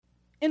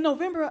in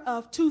November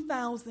of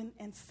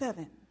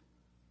 2007,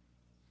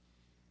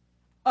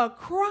 a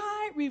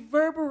cry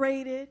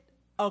reverberated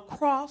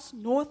across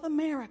North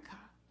America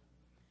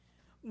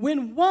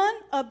when one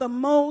of the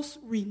most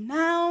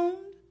renowned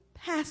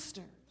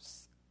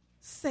pastors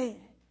said,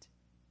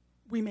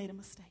 "We made a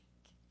mistake."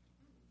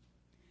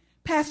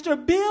 Pastor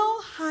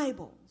Bill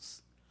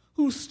Hybels,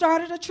 who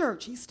started a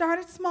church, he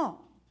started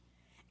small,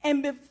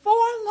 and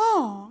before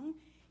long,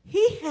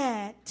 he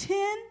had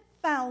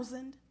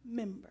 10,000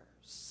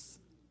 members.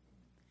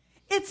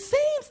 It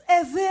seems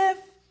as if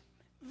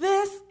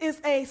this is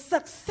a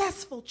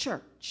successful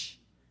church,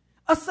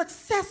 a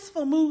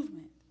successful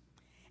movement.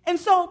 And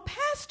so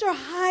Pastor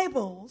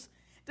Hybels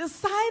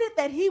decided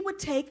that he would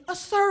take a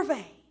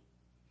survey.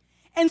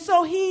 And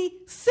so he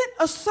sent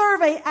a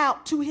survey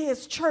out to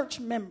his church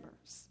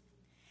members.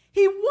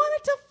 He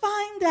wanted to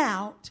find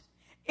out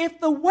if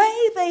the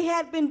way they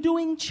had been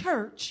doing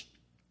church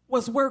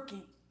was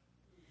working.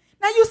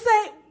 Now you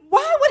say,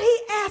 why would he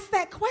ask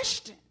that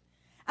question?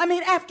 I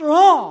mean, after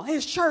all,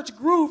 his church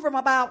grew from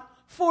about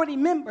 40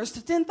 members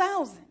to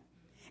 10,000.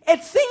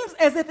 It seems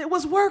as if it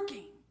was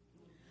working.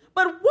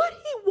 But what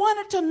he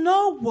wanted to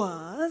know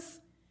was,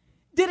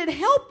 did it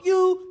help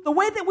you, the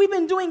way that we've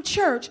been doing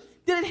church,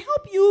 did it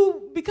help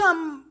you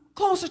become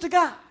closer to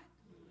God?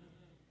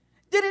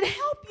 Did it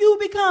help you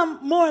become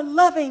more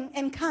loving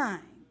and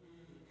kind?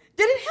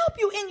 Did it help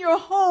you in your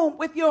home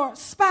with your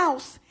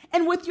spouse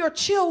and with your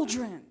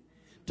children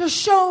to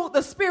show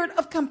the spirit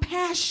of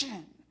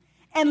compassion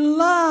and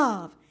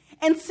love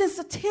and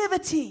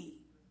sensitivity?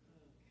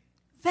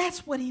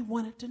 That's what he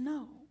wanted to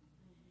know.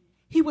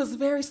 He was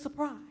very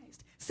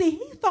surprised. See,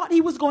 he thought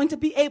he was going to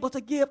be able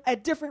to give a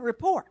different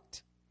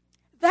report.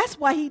 That's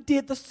why he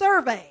did the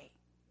survey.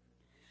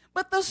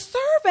 But the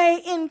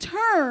survey in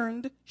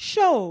turn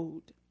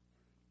showed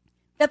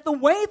that the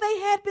way they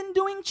had been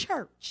doing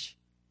church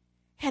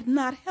had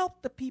not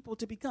helped the people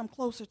to become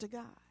closer to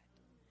God.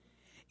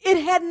 It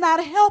had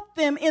not helped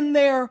them in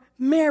their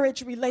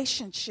marriage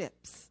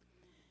relationships.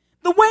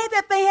 The way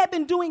that they had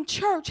been doing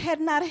church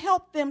had not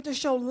helped them to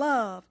show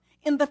love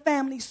in the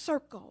family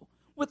circle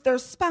with their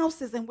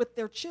spouses and with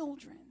their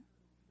children.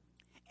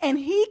 And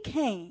he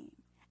came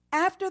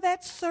after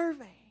that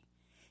survey.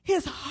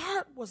 His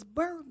heart was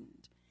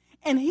burdened,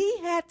 and he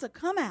had to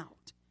come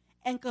out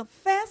and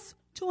confess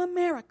to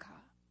America,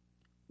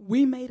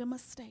 we made a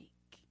mistake.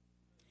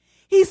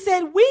 He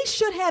said we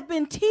should have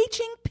been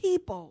teaching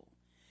people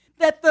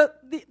that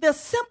the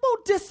simple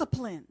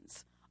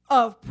disciplines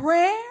of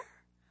prayer,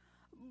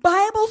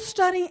 Bible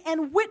study,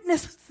 and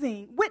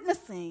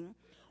witnessing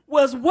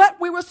was what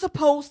we were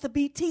supposed to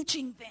be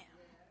teaching them.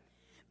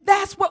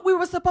 That's what we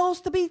were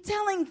supposed to be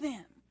telling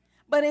them.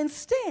 But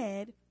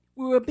instead,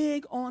 we were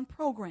big on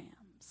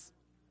programs.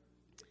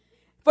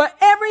 For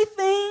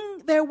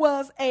everything, there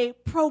was a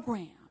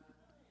program.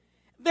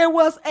 There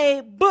was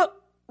a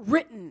book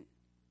written.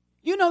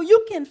 You know,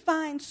 you can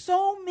find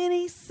so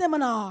many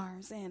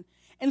seminars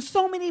and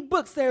so many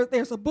books.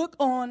 There's a book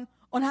on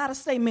how to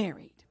stay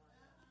married.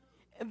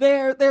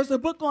 There's a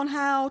book on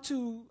how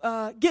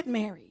to get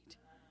married.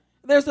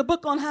 There's a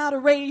book on how to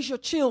raise your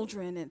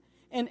children.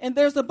 And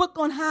there's a book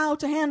on how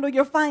to handle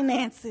your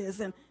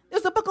finances. And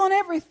there's a book on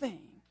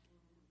everything.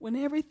 When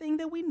everything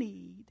that we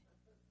need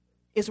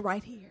is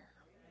right here.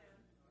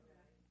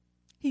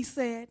 He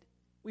said,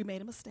 we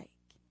made a mistake.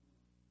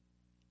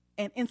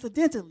 And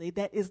incidentally,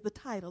 that is the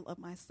title of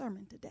my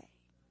sermon today.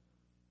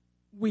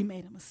 We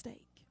made a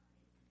mistake.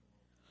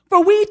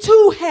 For we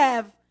too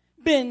have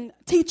been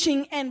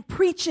teaching and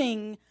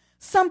preaching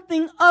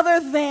something other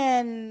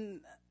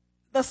than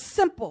the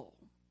simple,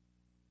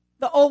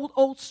 the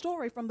old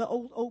story from the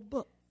old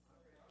book.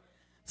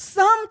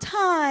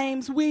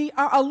 Sometimes we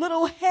are a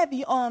little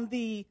heavy on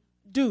the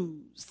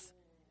do's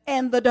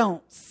and the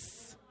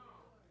don'ts.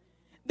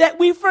 That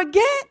we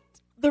forget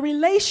the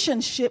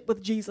relationship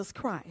with Jesus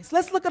Christ.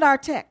 Let's look at our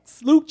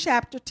text, Luke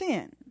chapter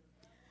 10.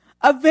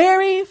 A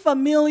very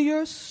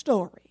familiar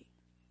story.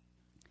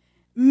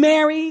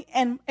 Mary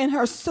and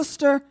her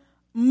sister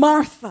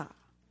Martha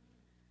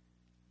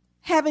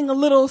having a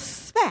little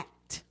spat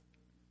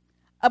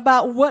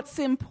about what's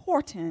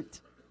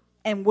important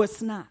and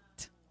what's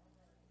not.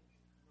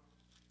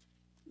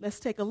 Let's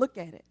take a look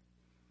at it.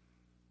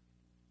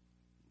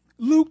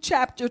 Luke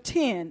chapter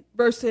 10,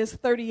 verses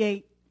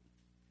 38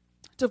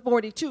 to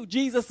 42.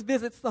 Jesus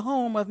visits the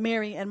home of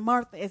Mary and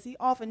Martha, as he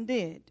often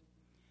did.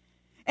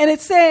 And it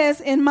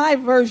says in my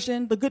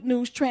version, the Good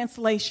News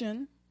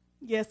translation,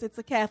 yes, it's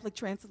a Catholic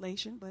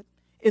translation, but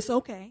it's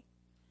okay.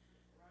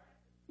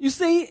 You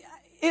see,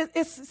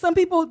 it's some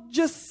people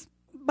just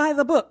buy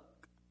the book.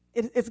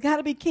 It's got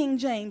to be King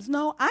James.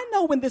 No, I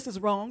know when this is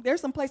wrong.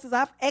 There's some places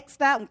I've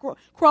X'd out and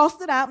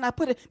crossed it out and I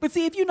put it. But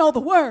see, if you know the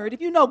word,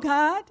 if you know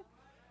God,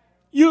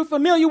 you're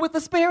familiar with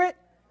the Spirit,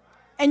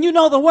 and you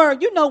know the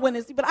word, you know when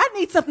it's, but I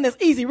need something that's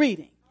easy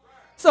reading.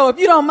 So if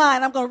you don't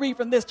mind, I'm going to read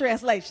from this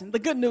translation, the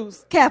Good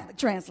News Catholic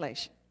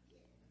translation.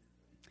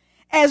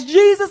 As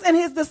Jesus and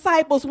his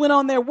disciples went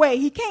on their way,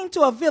 he came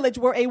to a village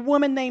where a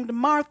woman named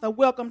Martha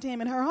welcomed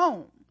him in her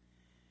home.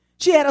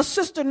 She had a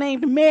sister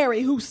named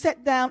Mary who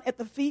sat down at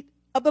the feet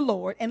of the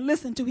Lord and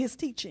listened to his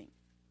teaching.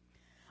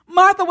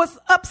 Martha was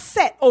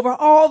upset over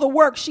all the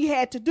work she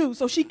had to do,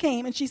 so she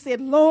came and she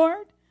said,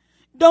 Lord,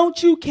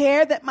 don't you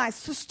care that my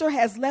sister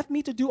has left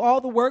me to do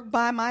all the work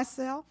by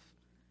myself?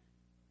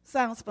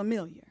 Sounds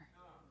familiar.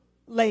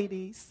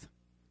 Ladies,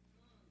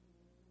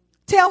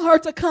 tell her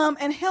to come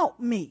and help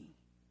me.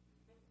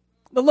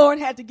 The Lord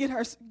had to get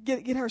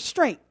her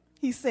straight.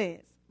 He says,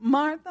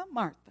 Martha,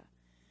 Martha.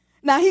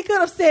 Now, he could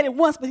have said it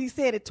once, but he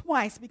said it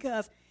twice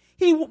because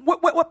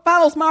what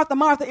follows Martha,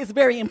 Martha is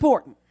very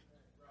important.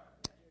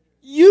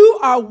 You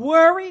are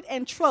worried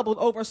and troubled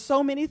over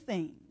so many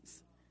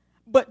things,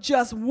 but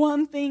just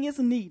one thing is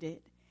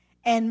needed,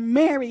 and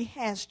Mary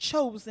has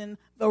chosen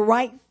the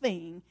right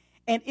thing,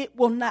 and it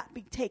will not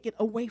be taken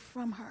away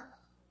from her.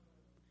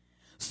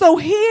 So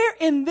here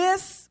in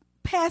this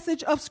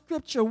passage of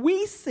Scripture,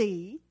 we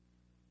see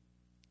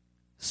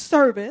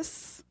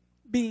service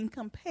being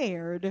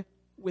compared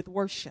with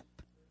worship.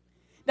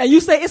 Now,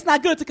 you say it's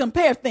not good to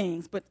compare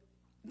things, but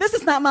this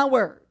is not my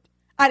word.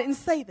 I didn't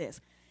say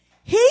this.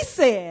 He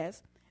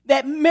says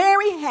that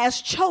Mary has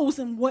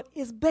chosen what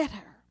is better.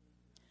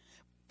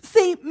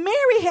 See,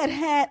 Mary had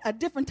had a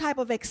different type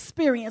of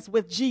experience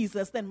with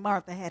Jesus than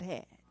Martha had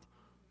had.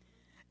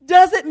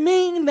 Does it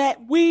mean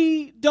that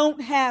we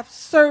don't have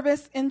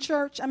service in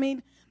church? I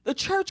mean, the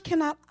church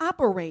cannot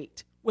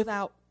operate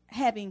without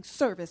having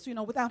service,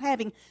 without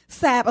having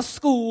Sabbath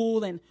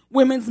school and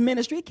women's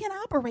ministry. It can't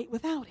operate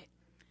without it.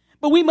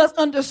 But we must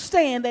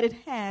understand that it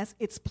has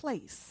its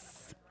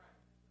place.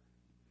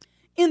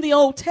 In the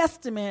Old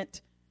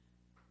Testament,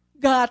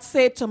 God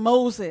said to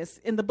Moses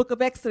in the book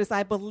of Exodus,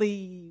 I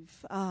believe,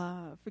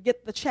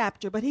 forget the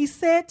chapter, but he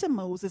said to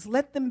Moses,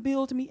 let them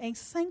build me a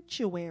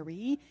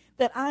sanctuary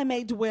that I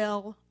may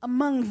dwell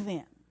among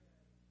them.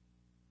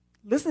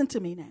 Listen to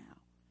me now.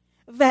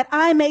 That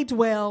I may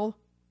dwell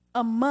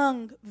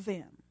among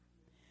them.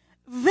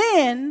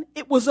 Then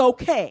it was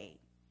okay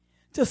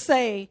to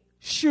say,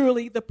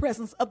 surely the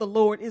presence of the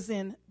Lord is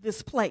in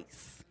this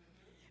place.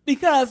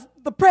 Because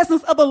the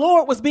presence of the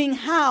Lord was being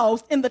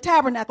housed in the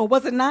tabernacle,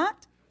 was it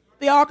not?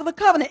 The Ark of the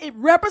Covenant. It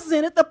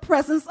represented the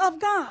presence of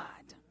God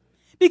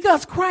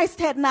because Christ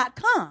had not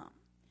come.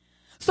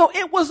 So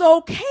it was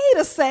okay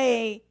to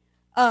say,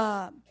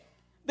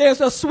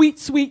 there's a sweet,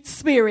 sweet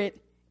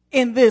spirit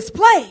in this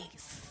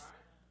place.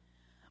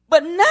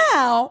 But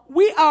now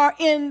we are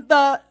in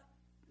the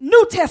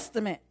New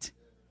Testament.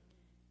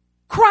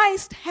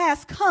 Christ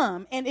has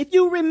come. And if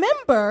you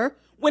remember,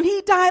 when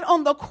he died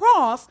on the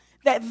cross,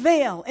 that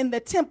veil in the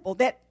temple,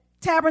 that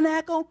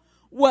tabernacle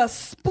was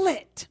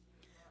split,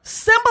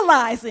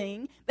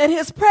 symbolizing that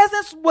his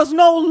presence was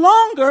no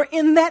longer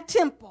in that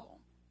temple.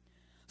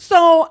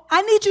 So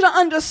I need you to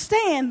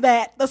understand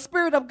that the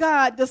Spirit of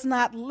God does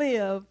not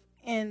live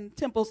in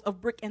temples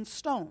of brick and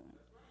stone.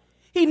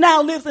 He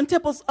now lives in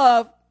temples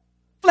of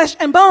flesh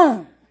and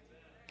bone.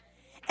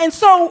 And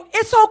so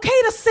it's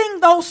okay to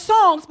sing those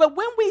songs, but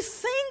when we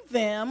sing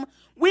them,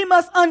 we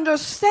must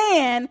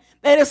understand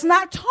that it's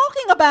not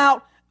talking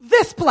about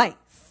this place.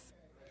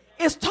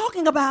 It's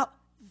talking about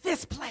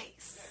this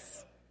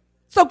place.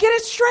 So get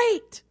it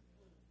straight.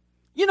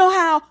 You know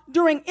how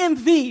during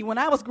MV, when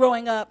I was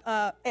growing up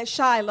at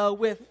Shiloh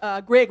with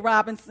Greg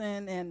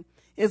Robinson and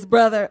his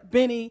brother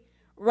Benny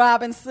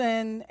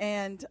Robinson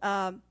and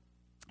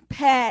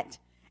Pat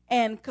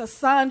and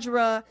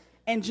Cassandra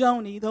and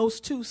Joni,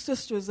 those two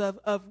sisters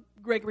of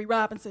Gregory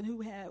Robinson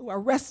who are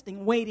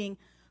resting, waiting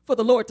for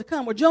the Lord to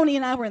come. Well, Joni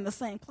and I were in the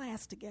same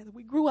class together.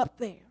 We grew up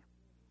there.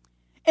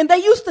 And they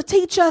used to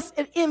teach us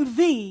at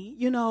MV,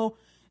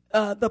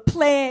 the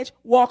pledge,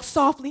 walk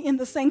softly in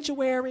the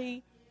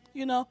sanctuary,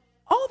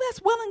 all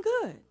that's well and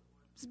good.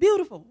 It's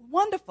beautiful,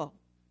 wonderful.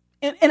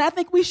 And I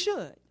think we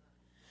should.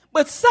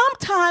 But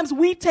sometimes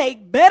we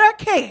take better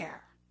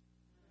care.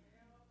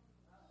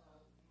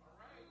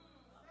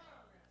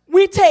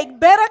 We take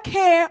better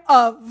care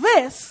of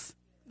this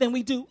than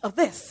we do of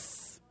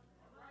this.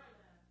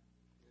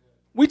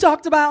 We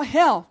talked about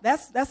health.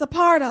 That's a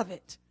part of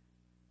it.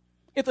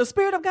 If the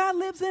Spirit of God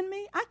lives in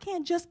me, I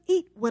can't just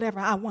eat whatever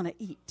I want to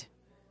eat.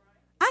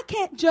 I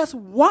can't just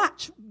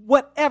watch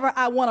whatever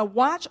I want to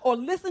watch or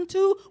listen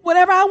to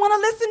whatever I want to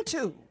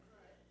listen to.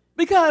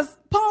 Because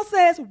Paul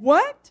says,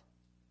 what?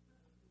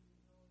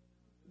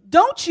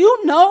 Don't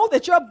you know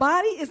that your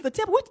body is the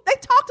temple? They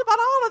talked about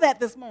all of that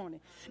this morning.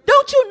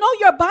 Don't you know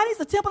your body is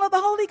the temple of the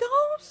Holy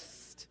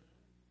Ghost?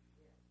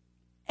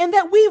 And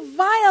that we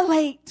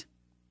violate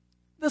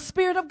the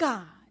Spirit of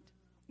God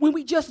when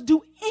we just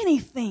do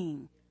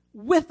anything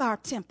with our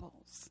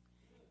temples,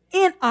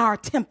 in our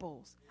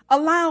temples.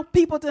 Allow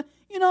people to,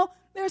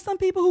 there are some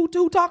people who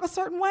do talk a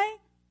certain way.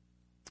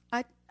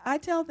 I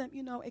tell them,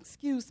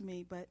 excuse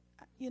me, but,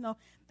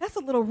 that's a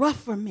little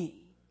rough for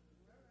me.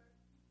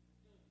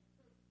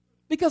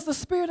 Because the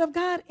Spirit of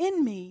God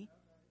in me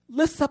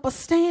lifts up a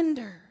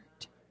standard.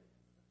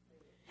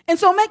 And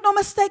so make no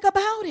mistake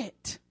about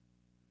it.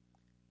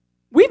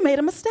 We've made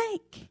a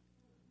mistake.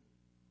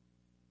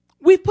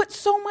 We've put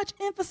so much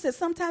emphasis.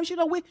 Sometimes,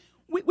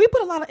 We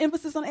put a lot of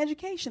emphasis on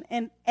education,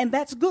 and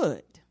that's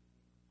good.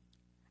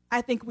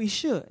 I think we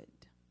should.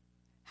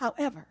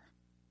 However,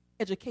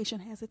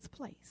 education has its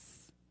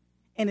place,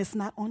 and it's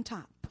not on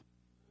top.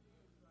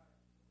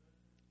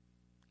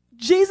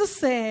 Jesus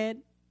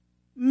said,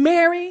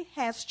 Mary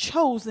has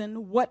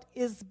chosen what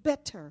is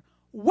better.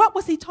 What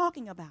was he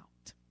talking about?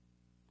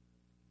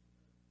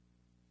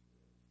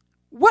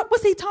 What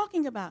was he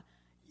talking about?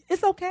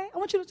 It's okay. I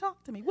want you to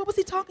talk to me. What was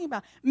he talking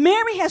about?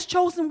 Mary has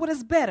chosen what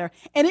is better,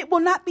 and it will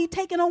not be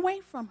taken away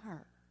from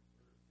her.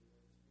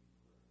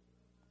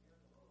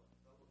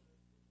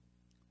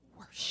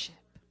 Worship.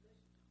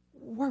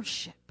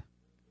 Worship.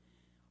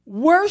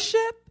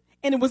 Worship.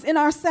 And it was in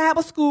our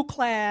Sabbath school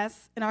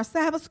class, in our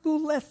Sabbath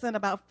school lesson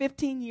about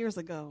 15 years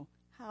ago.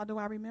 How do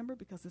I remember?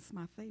 Because it's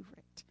my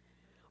favorite.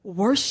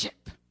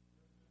 Worship.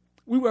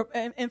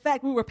 In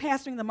fact, we were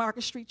pastoring the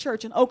Market Street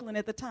Church in Oakland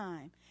at the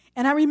time.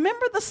 And I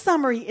remember the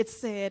summary. It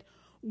said,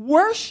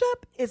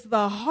 worship is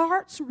the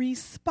heart's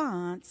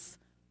response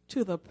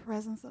to the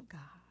presence of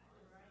God.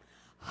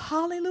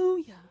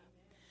 Hallelujah.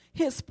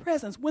 His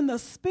presence. When the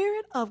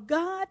Spirit of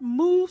God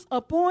moves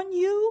upon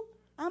you,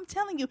 I'm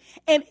telling you,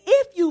 and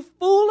if you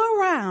fool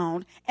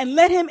around and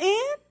let him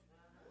in,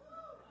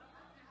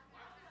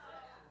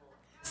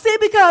 see,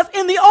 because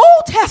in the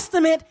Old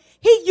Testament,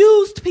 he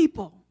used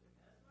people.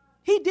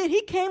 He did.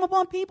 He came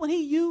upon people and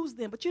he used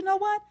them. But you know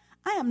what?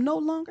 I am no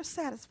longer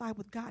satisfied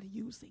with God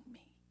using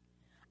me.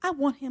 I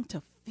want him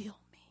to fill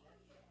me.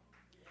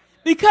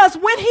 Because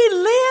when he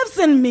lives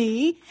in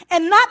me,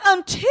 and not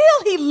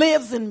until he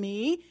lives in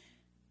me,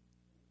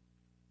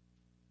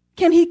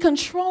 can he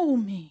control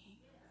me.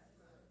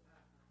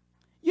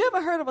 You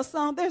ever heard of a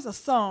song? There's a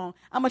song.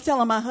 I'm going to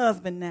tell my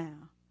husband now.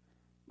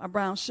 My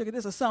brown sugar.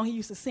 There's a song he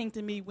used to sing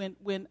to me when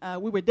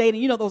we were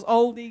dating. You know those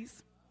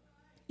oldies?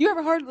 You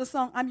ever heard of the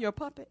song, I'm Your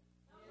Puppet?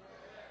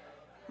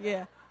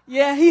 Yeah.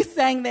 Yeah, he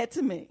sang that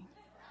to me.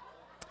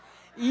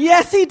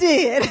 Yes, he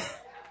did.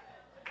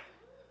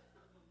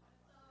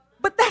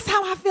 But that's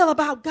how I feel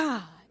about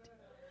God.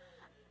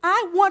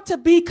 I want to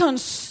be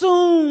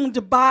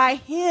consumed by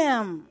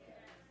him,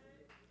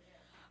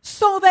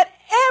 so that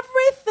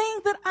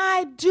everything that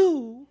I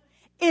do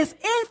is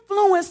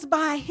influenced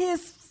by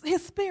his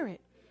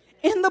spirit.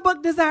 In the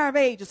book Desire of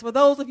Ages, for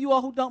those of you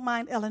all who don't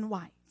mind Ellen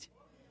White.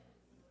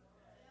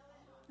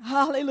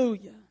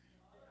 Hallelujah.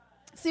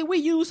 See, we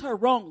use her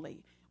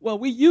wrongly. Well,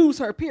 we use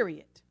her,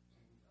 period.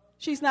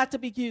 She's not to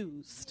be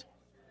used.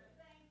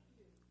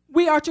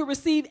 We are to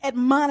receive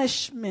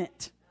admonishing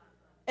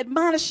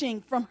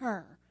from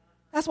her.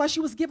 That's why she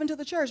was given to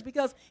the church,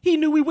 because he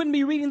knew we wouldn't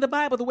be reading the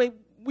Bible the way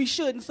we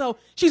should. And so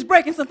she's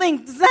breaking some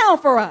things down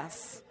for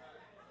us.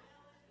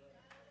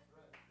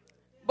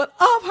 But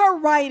of her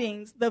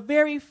writings, the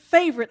very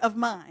favorite of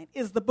mine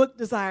is the book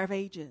Desire of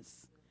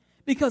Ages,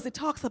 because it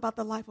talks about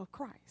the life of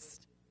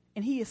Christ.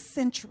 And he is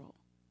central.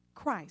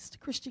 Christ,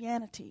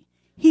 Christianity,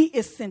 he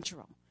is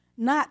central,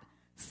 not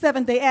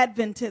Seventh-day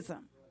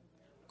Adventism.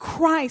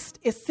 Christ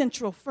is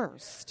central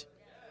first.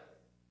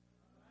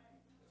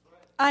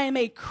 I am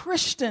a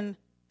Christian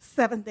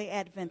Seventh-day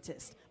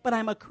Adventist, but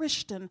I'm a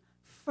Christian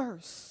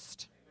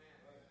first.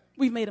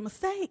 We've made a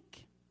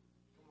mistake.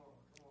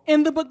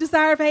 In the book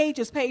Desire of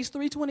Ages, page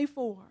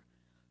 324,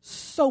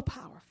 so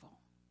powerful.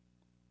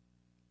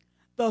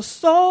 The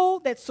soul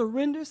that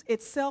surrenders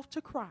itself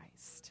to Christ.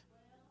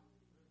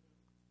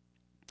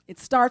 It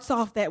starts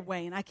off that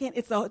way, and I can't,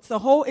 it's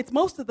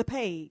most of the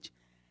page.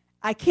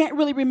 I can't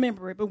really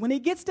remember it, but when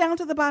it gets down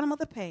to the bottom of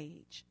the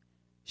page,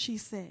 she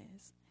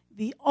says,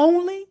 the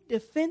only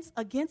defense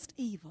against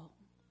evil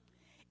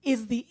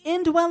is the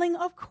indwelling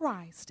of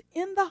Christ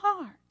in the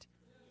heart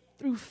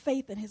through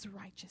faith in his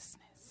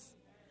righteousness.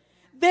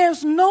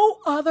 There's no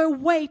other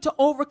way to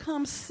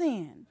overcome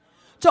sin,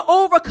 to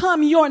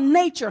overcome your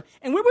nature.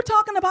 And we were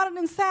talking about it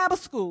in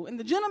Sabbath school, and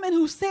the gentleman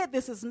who said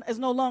this is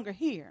no longer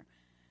here.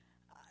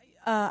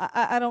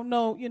 I don't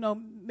know,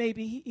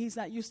 maybe he's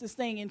not used to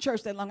staying in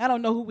church that long. I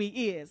don't know who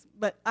he is,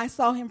 but I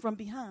saw him from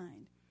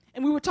behind.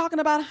 And we were talking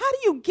about, how do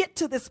you get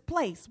to this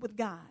place with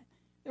God?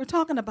 They were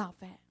talking about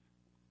that.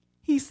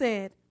 He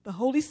said the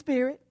Holy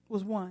Spirit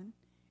was one,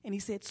 and he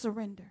said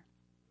surrender.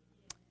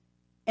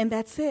 And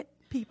that's it,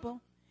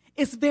 people.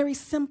 It's very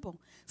simple.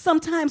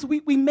 Sometimes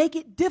we make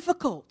it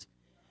difficult.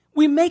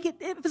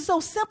 If it's so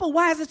simple,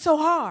 why is it so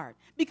hard?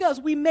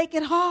 Because we make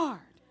it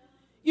hard.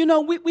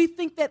 We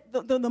think that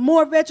the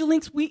more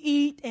Vegelinks we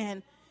eat,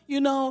 and,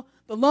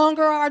 the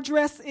longer our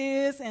dress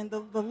is, and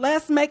the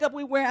less makeup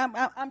we wear.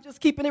 I'm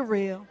just keeping it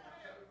real.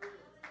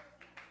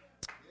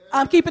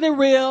 I'm keeping it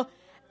real,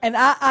 and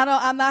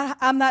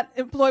I'm not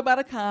employed by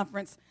the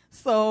conference,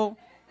 so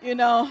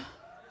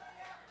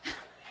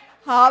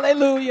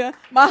hallelujah.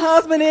 My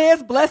husband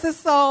is, bless his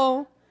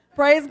soul.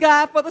 Praise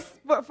God for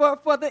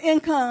the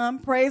income.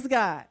 Praise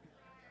God.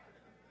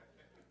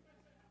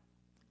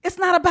 It's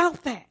not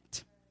about that.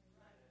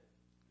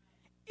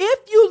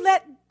 If you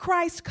let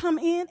Christ come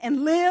in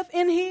and live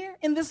in here,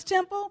 in this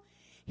temple,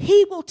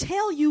 he will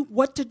tell you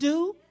what to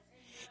do.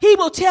 He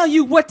will tell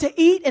you what to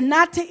eat and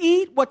not to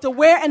eat, what to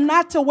wear and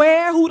not to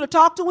wear, who to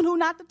talk to and who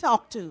not to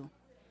talk to.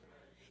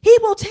 He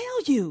will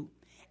tell you.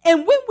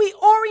 And when we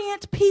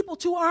orient people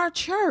to our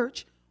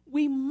church,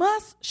 we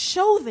must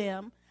show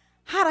them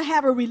how to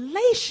have a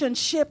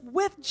relationship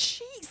with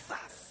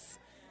Jesus.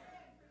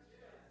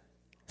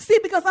 See,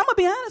 because I'm going to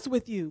be honest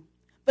with you.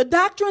 The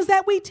doctrines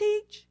that we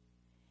teach,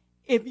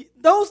 if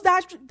those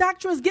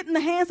doctrines get in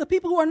the hands of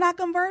people who are not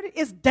converted,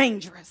 it's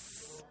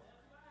dangerous.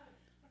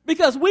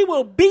 Because we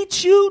will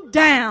beat you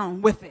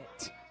down with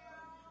it.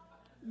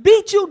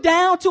 Beat you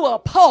down to a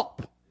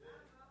pulp.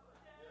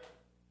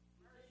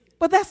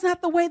 But that's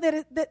not the way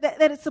that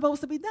it's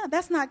supposed to be done.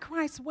 That's not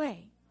Christ's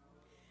way.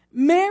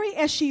 Mary,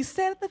 as she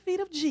sat at the feet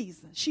of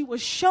Jesus, she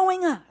was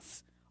showing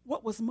us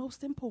what was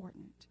most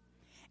important.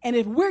 And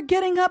if we're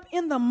getting up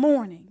in the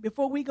morning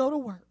before we go to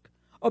work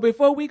or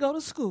before we go to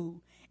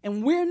school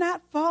and we're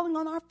not falling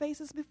on our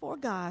faces before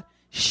God,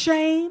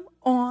 shame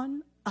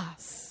on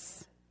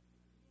us.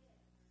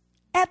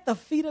 At the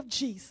feet of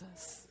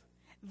Jesus,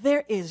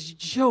 there is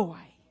joy.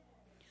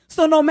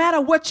 So no matter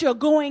what you're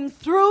going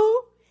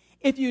through,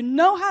 if you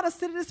know how to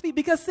sit at his feet,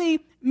 because see,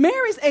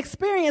 Mary's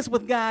experience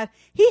with God,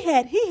 he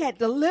had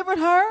delivered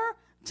her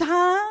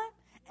time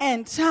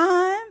and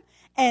time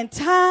and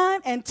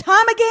time and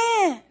time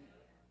again.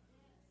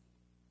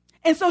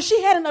 And so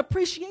she had an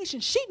appreciation.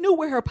 She knew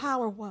where her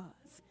power was.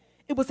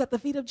 It was at the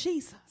feet of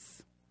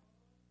Jesus.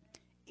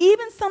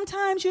 Even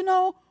sometimes,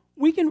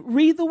 we can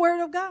read the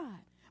word of God.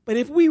 But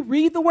if we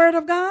read the word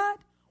of God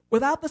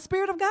without the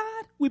Spirit of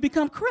God, we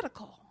become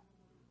critical.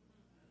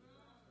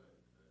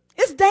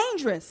 It's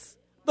dangerous.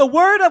 The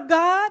word of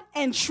God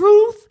and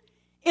truth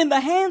in the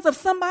hands of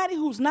somebody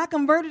who's not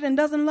converted and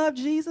doesn't love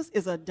Jesus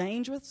is a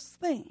dangerous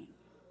thing.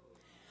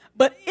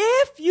 But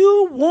if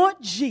you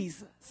want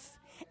Jesus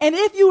and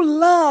if you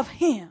love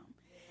him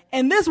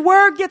and this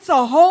word gets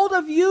a hold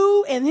of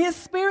you and his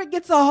Spirit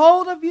gets a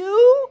hold of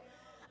you,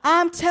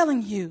 I'm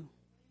telling you,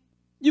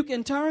 you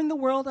can turn the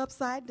world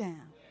upside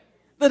down.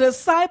 The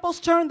disciples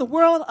turned the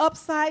world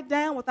upside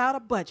down without a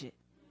budget.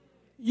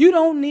 You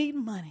don't need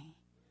money.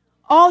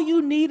 All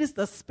you need is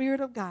the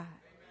Spirit of God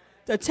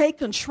to take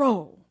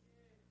control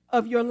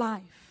of your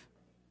life.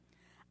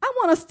 I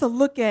want us to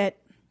look at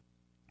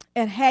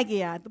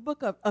Haggai, the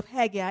book of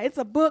Haggai. It's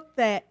a book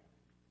that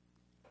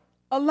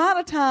a lot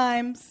of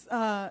times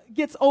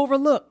gets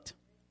overlooked.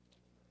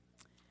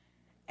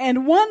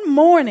 And one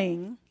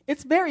morning,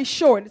 it's very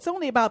short. It's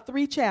only about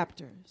 3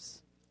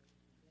 chapters.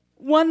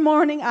 One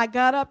morning, I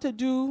got up to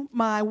do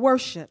my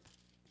worship,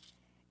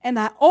 and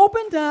I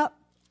opened up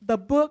the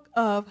book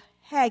of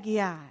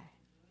Haggai.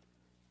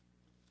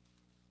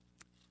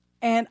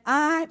 And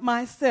I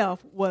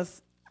myself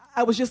was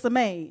just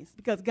amazed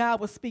because God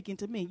was speaking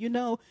to me.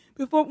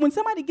 When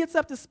somebody gets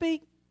up to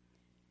speak,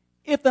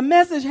 if the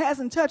message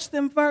hasn't touched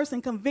them first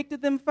and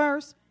convicted them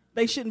first,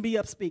 they shouldn't be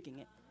up speaking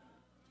it.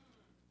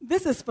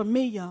 This is for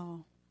me,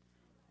 y'all.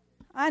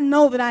 I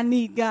know that I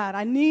need God.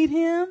 I need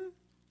him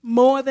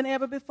more than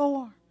ever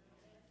before.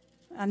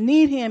 I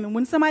need him. And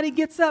when somebody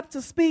gets up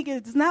to speak,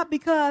 it's not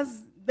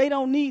because they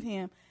don't need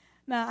him.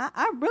 Now,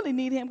 I really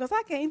need him because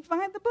I can't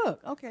find the book.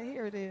 Okay,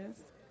 here it is.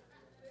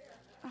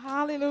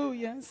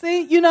 Hallelujah.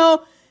 See,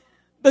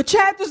 the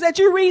chapters that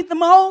you read the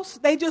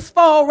most, they just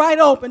fall right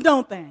open,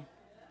 don't they?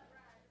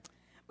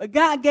 But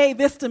God gave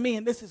this to me,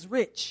 and this is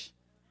rich.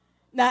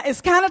 Now,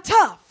 it's kind of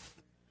tough,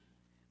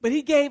 but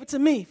he gave it to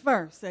me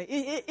first.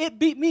 It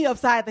beat me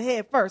upside the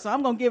head first, so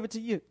I'm going to give it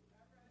to you.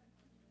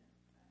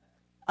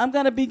 I'm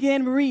going to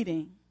begin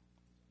reading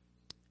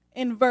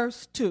in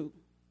verse 2.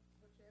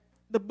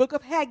 The book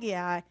of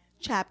Haggai,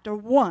 chapter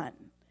 1,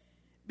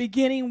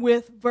 beginning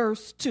with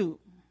verse 2.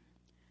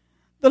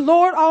 The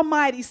Lord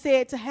Almighty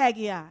said to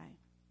Haggai,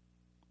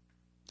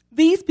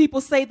 these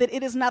people say that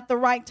it is not the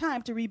right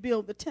time to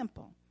rebuild the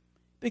temple,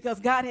 because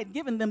God had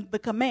given them the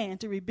command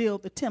to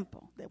rebuild the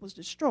temple that was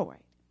destroyed.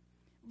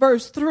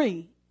 Verse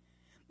 3,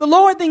 the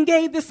Lord then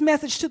gave this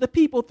message to the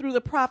people through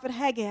the prophet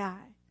Haggai.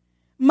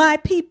 My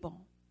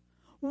people,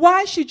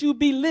 why should you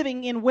be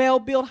living in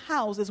well-built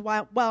houses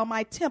while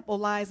my temple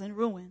lies in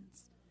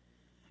ruins?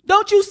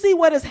 Don't you see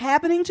what is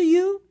happening to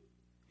you?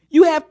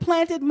 You have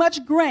planted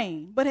much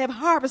grain, but have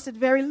harvested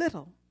very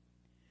little.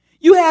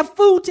 You have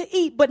food to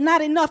eat, but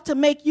not enough to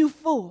make you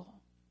full.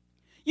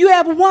 You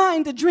have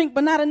wine to drink,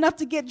 but not enough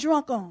to get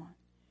drunk on.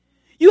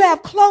 You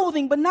have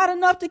clothing, but not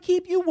enough to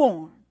keep you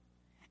warm.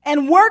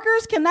 And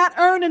workers cannot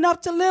earn enough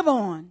to live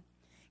on.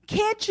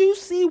 Can't you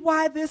see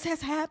why this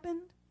has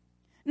happened?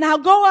 Now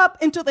go up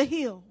into the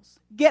hills,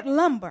 get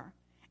lumber,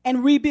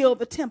 and rebuild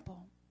the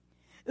temple.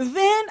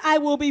 Then I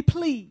will be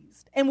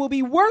pleased and will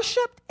be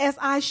worshipped as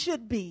I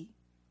should be.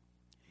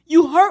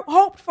 You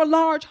hoped for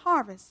large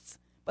harvests,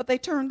 but they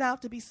turned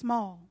out to be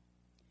small.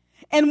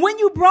 And when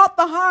you brought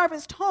the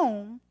harvest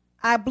home,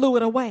 I blew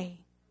it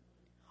away.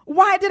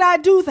 Why did I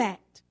do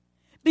that?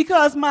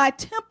 Because my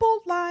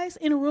temple lies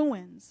in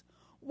ruins,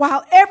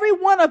 while every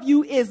one of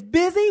you is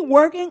busy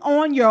working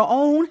on your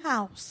own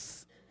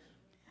house.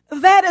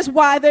 That is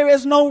why there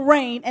is no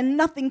rain and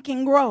nothing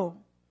can grow.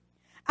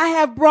 I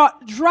have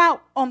brought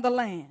drought on the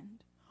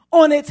land,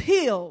 on its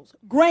hills,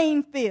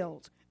 grain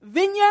fields,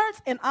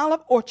 vineyards, and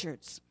olive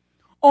orchards.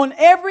 on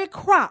every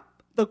crop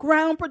the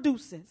ground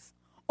produces,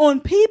 on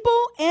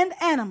people and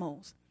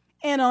animals,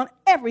 and on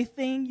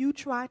everything you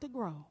try to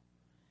grow.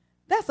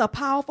 That's a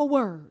powerful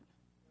word.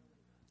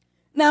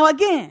 Now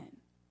again,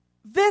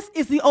 this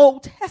is the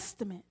Old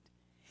Testament.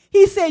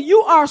 He said,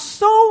 you are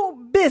so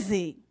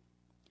busy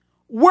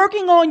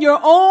working on your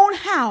own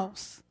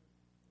house,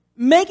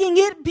 making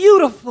it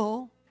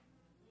beautiful,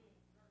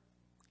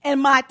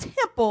 and my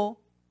temple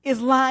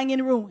is lying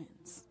in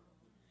ruins.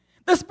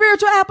 The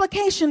spiritual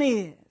application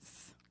is,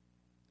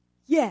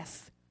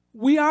 yes,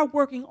 we are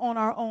working on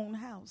our own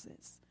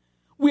houses.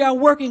 We are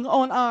working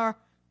on our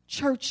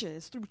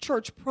churches through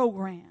church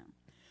program.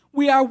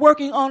 We are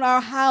working on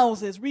our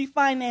houses,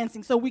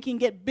 refinancing so we can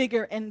get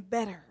bigger and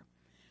better.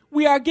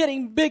 We are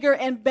getting bigger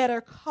and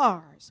better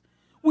cars.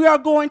 We are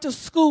going to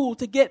school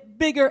to get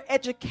bigger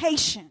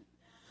education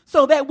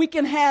so that we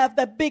can have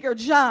the bigger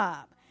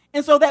job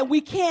and so that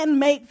we can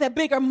make the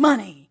bigger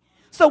money,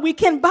 so we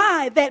can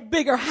buy that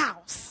bigger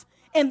house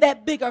and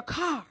that bigger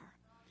car.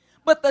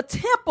 But the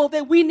temple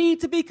that we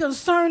need to be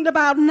concerned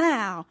about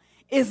now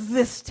is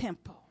this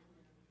temple.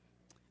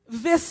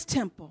 This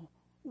temple.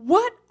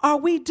 What are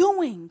we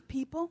doing,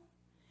 people?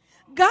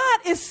 God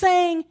is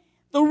saying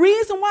the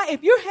reason why,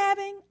 if you're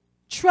having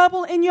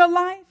trouble in your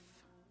life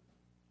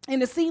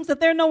and it seems that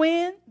there's no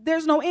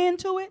end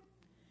to it,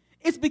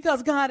 it's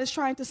because God is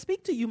trying to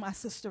speak to you, my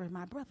sister and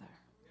my brother.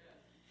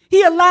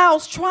 He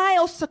allows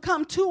trials to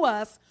come to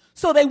us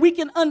so that we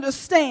can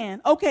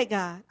understand, okay,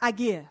 God, I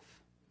give.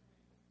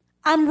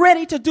 I'm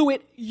ready to do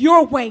it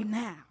your way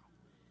now.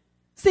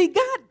 See,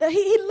 God,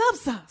 he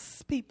loves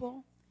us,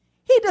 people.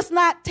 He does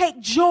not take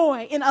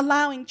joy in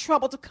allowing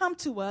trouble to come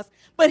to us,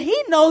 but he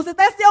knows that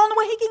that's the only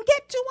way he can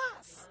get to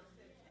us,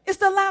 is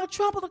to allow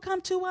trouble to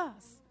come to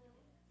us.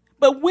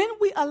 But when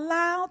we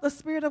allow the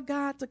Spirit of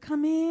God to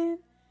come in,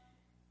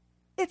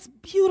 it's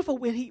beautiful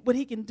what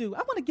he can do. I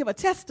want to give a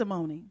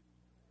testimony.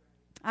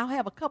 I'll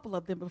have a couple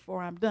of them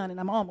before I'm done, and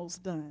I'm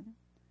almost done.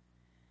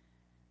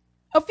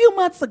 A few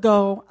months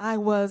ago, I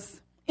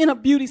was in a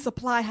beauty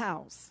supply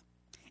house,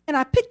 and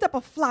I picked up a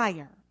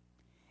flyer.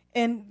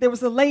 And there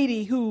was a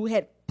lady who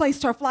had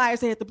placed her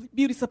flyers at the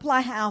beauty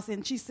supply house,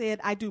 and she said,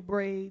 I do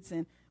braids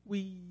and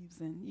weaves,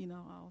 and,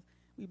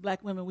 we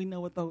black women, we know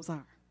what those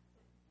are.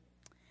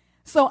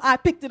 So I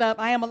picked it up.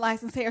 I am a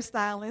licensed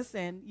hairstylist,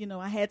 and,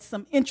 I had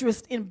some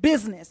interest in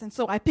business, and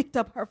so I picked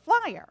up her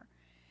flyer.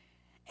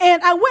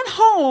 And I went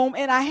home,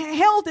 and I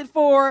held it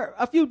for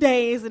a few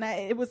days, and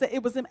it was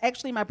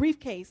actually in my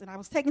briefcase, and I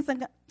was taking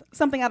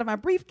something out of my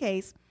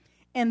briefcase,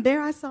 and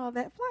there I saw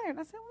that flyer, and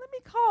I said, well, let me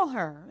call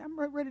her. I'm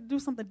ready to do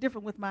something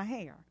different with my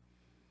hair.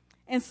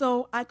 And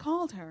so I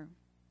called her,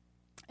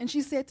 and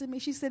she said to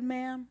me,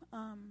 ma'am,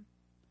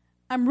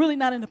 I'm really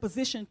not in a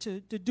position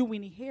to do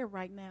any hair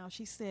right now.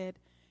 She said,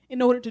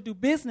 in order to do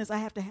business, I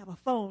have to have a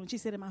phone. She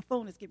said, and my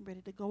phone is getting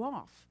ready to go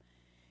off.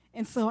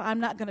 And so I'm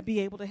not going to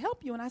be able to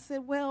help you. And I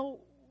said, well,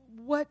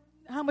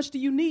 how much do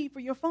you need for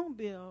your phone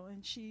bill?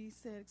 And she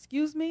said,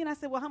 excuse me? And I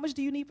said, well, how much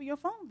do you need for your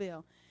phone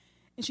bill?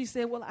 And she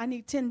said, well, I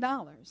need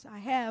 $10. I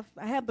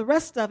have the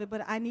rest of it,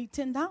 but I need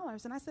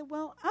 $10. And I said,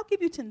 well, I'll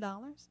give you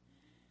 $10.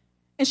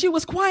 And she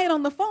was quiet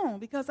on the phone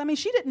because,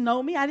 she didn't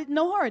know me. I didn't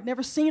know her. I'd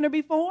never seen her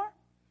before.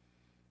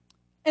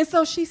 And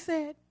so she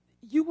said,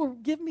 you will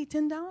give me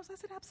 $10? I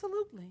said,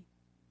 absolutely.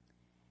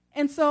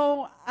 And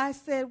so I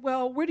said,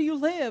 well, where do you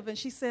live? And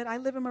she said, I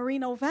live in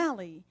Moreno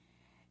Valley.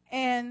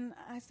 And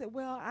I said,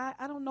 well,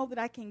 I don't know that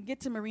I can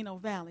get to Moreno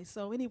Valley.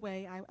 So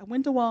anyway, I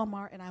went to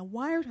Walmart, and I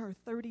wired her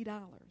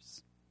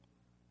 $30.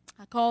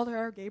 I called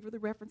her, gave her the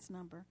reference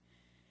number.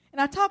 And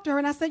I talked to her,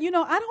 and I said,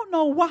 I don't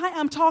know why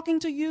I'm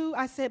talking to you.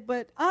 I said,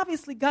 but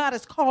obviously God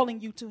is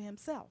calling you to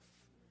himself.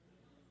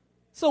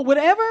 So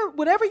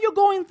whatever you're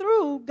going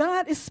through,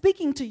 God is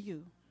speaking to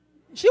you.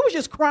 She was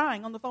just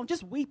crying on the phone,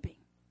 just weeping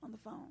on the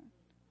phone.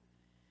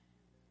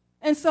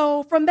 And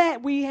so from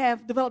that, we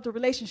have developed a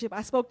relationship.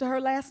 I spoke to her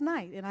last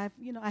night, and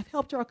I've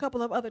helped her a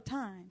couple of other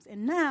times.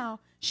 And now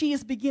she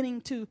is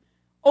beginning to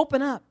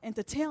open up and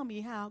to tell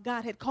me how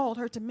God had called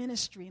her to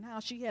ministry and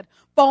how she had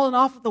fallen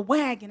off of the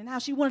wagon and how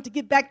she wanted to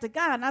get back to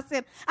God. And I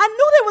said, I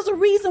knew there was a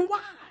reason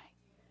why.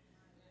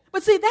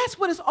 But see, that's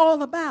what it's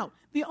all about.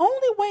 The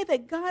only way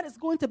that God is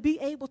going to be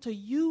able to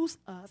use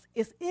us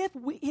is if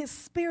we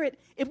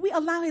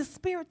allow his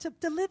Spirit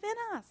to live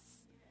in us.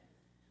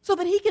 So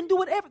that he can do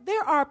whatever.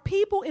 There are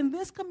people in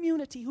this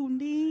community who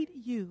need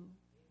you.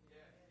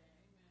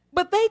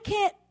 But they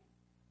can't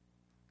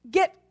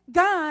get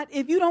God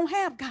if you don't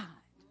have God.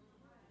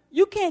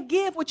 You can't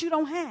give what you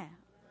don't have.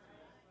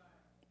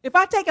 If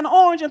I take an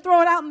orange and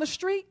throw it out in the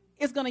street,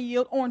 it's going to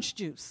yield orange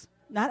juice,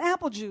 not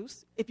apple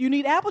juice. If you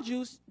need apple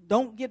juice,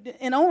 don't get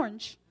an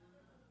orange.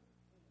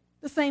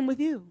 The same with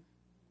you.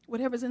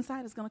 Whatever's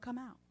inside is going to come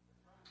out.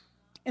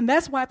 And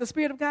that's why if the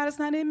Spirit of God is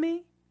not in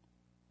me,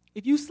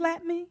 if you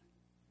slap me,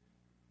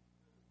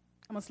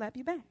 I'm going to slap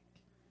you back.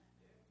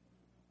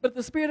 But if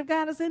the Spirit of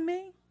God is in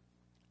me,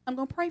 I'm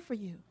going to pray for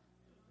you.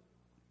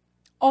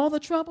 All the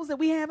troubles that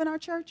we have in our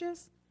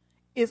churches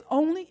is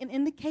only an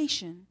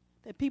indication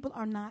that people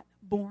are not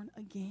born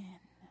again.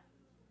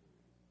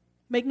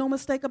 Make no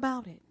mistake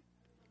about it.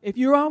 If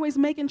you're always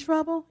making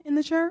trouble in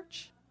the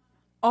church,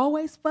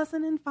 always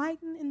fussing and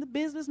fighting in the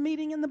business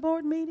meeting and the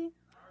board meeting,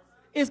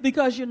 it's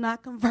because you're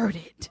not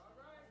converted.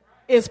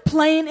 It's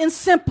plain and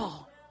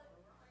simple.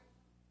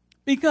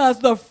 Because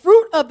the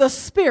fruit of the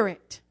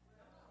Spirit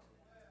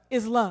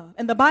is love.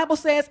 And the Bible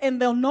says,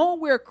 and they'll know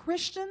we're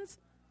Christians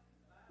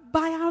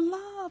by our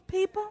love,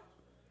 people.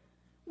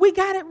 We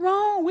got it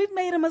wrong. We've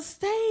made a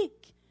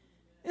mistake.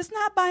 It's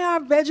not by our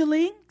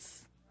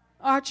Vegelinks,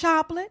 our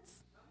chocolates,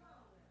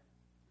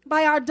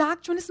 by our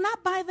doctrine. It's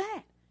not by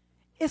that.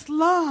 It's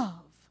love.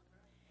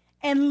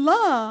 And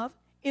love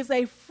is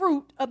a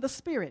fruit of the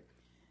Spirit.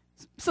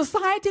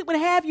 Society would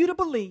have you to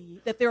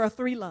believe that there are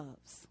three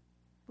loves,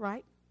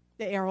 right?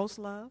 The eros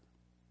love,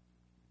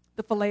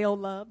 the phileo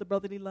love, the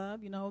brotherly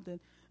love, the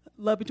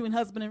love between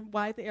husband and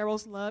wife, the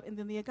eros love, and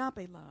then the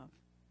agape love.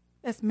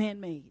 That's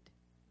man-made.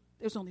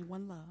 There's only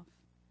one love,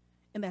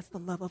 and that's the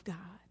love of God.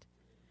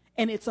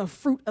 And it's a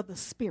fruit of the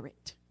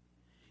Spirit.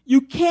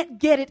 You can't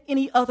get it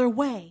any other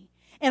way.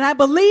 And I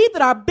believe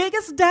that our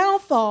biggest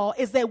downfall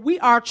is that we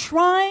are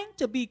trying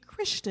to be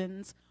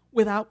Christians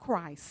without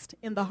Christ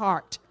in the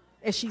heart,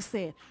 as she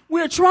said.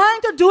 We're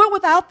trying to do it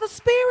without the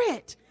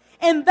Spirit.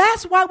 And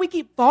that's why we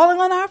keep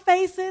falling on our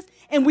faces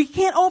and we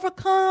can't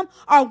overcome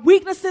our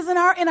weaknesses in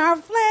our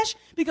flesh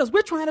because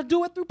we're trying to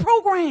do it through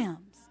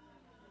programs.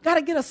 Got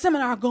to get a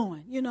seminar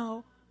going,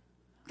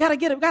 Got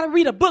to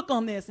read a book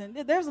on this. And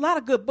there's a lot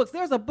of good books.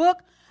 There's a book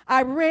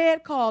I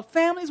read called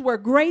Families Where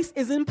Grace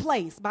is in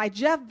Place by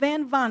Jeff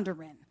Van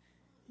Vonderen.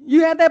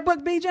 You had that book,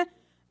 BJ?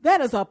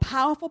 That is a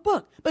powerful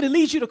book, but it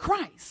leads you to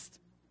Christ,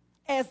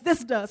 as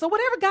this does. So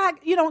whatever God,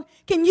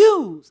 can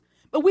use.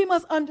 But we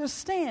must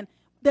understand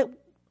that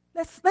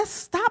let's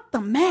stop the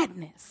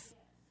madness.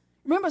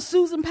 Remember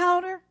Susan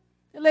Powder,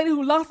 the lady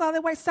who lost all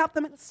their weight? Stop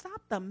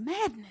the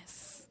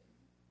madness.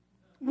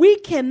 We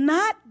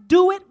cannot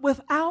do it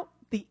without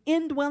the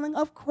indwelling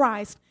of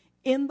Christ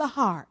in the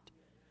heart,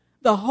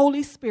 the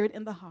Holy Spirit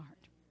in the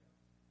heart.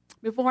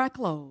 Before I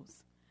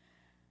close,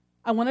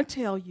 I want to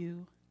tell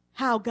you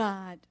how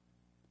God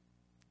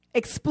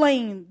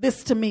explained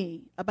this to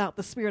me about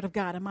the Spirit of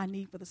God and my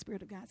need for the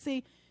Spirit of God.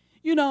 See,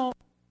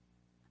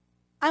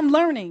 I'm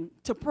learning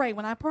to pray.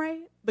 When I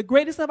pray, the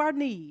greatest of our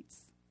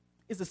needs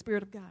is the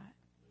Spirit of God.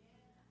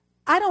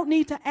 I don't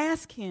need to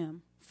ask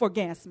him for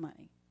gas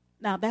money.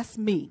 Now, that's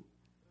me.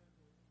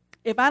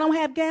 If I don't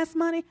have gas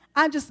money,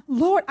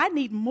 Lord, I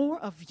need more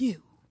of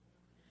you.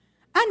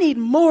 I need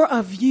more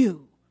of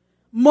you.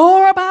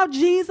 More about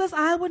Jesus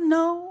I would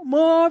know.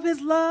 More of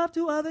his love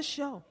to others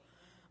show.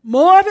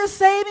 More of his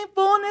saving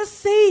fullness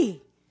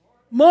see.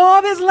 More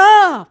of his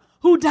love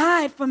who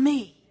died for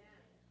me.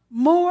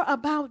 More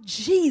about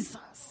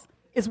Jesus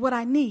is what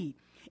I need.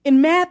 In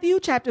Matthew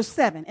chapter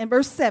 7 and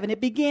verse 7, it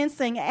begins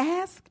saying,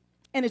 ask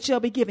and it shall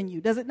be given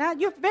you. Does it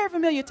not? You're very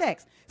familiar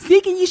text.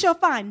 Seek and ye shall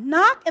find.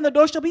 Knock and the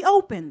door shall be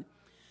open.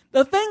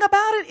 The thing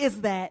about it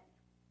is that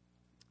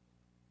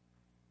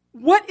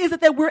what is it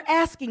that we're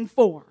asking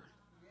for?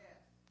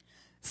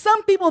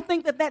 Some people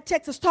think that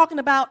text is talking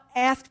about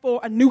ask for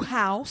a new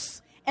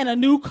house and a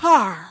new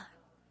car.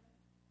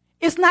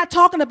 It's not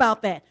talking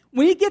about that.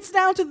 When he gets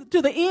down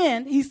to the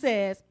end, he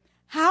says,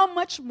 how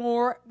much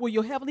more will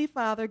your heavenly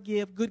Father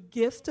give good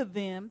gifts to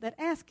them that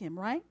ask him,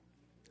 right?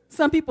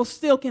 Some people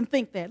still can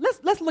think that.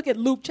 Let's look at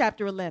Luke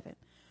chapter 11.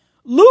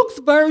 Luke's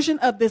version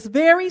of this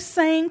very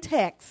same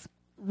text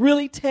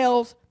really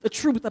tells the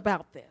truth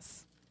about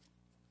this.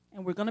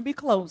 And we're going to be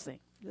closing.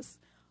 Just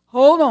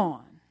hold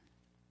on.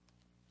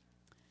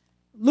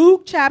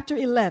 Luke chapter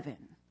 11.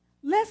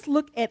 Let's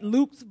look at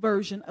Luke's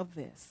version of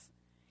this.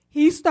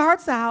 He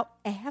starts out,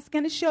 ask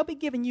and it shall be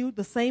given you,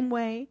 the same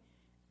way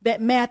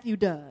that Matthew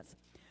does.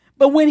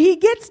 But when he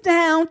gets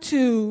down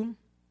to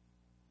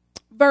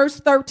verse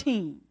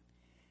 13,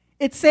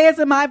 it says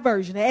in my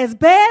version, as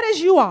bad as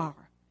you are,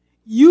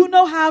 you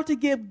know how to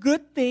give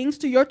good things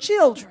to your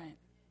children.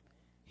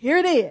 Here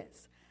it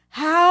is.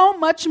 How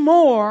much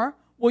more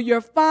will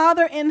your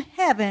Father in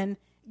heaven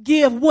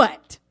give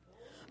what?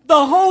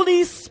 The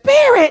Holy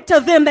Spirit to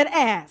them that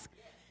ask.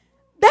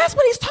 That's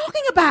what he's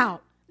talking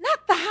about.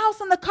 Not the house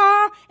and the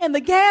car and the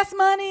gas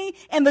money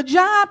and the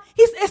job.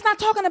 It's not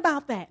talking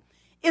about that.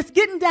 It's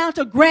getting down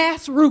to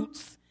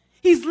grassroots.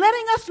 He's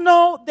letting us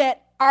know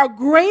that our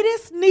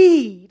greatest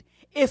need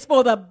is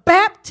for the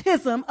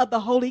baptism of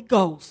the Holy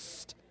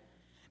Ghost.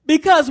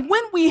 Because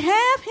when we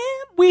have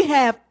him, we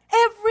have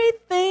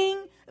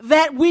everything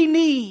that we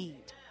need.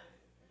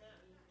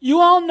 You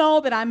all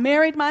know that I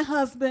married my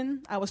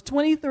husband. I was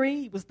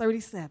 23. He was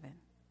 37.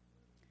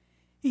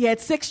 He had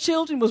 6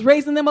 children, was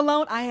raising them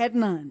alone. I had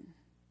none.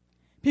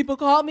 People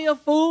called me a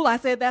fool. I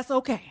said, that's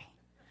okay.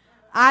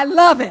 I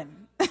love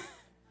him.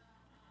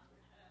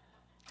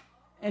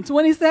 And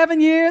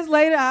 27 years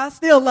later, I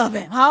still love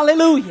him.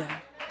 Hallelujah.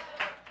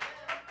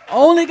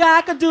 Only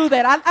God could do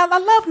that. I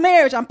love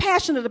marriage. I'm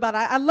passionate about it.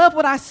 I love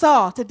what I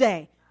saw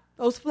today.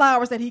 Those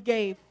flowers that he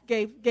gave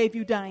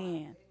you,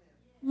 Diane.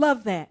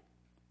 Love that.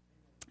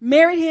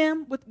 Married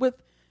him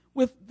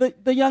with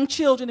the young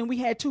children, and we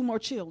had 2 more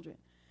children.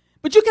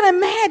 But you can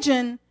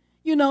imagine,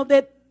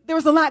 that there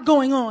was a lot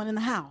going on in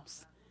the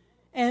house.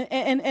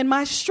 And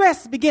my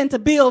stress began to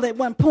build at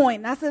one point.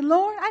 And I said,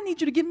 Lord, I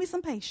need you to give me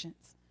some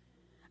patience.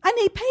 I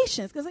need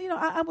patience because,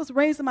 I was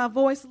raising my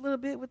voice a little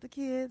bit with the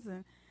kids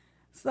and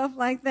stuff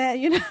like that,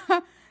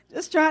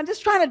 just trying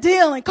to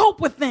deal and cope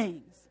with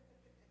things.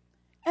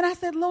 And I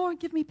said, Lord,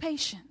 give me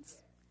patience.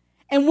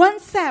 And one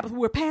Sabbath, we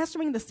were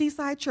pastoring the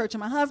Seaside Church, and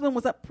my husband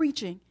was up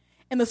preaching.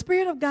 And the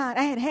Spirit of God,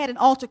 I had an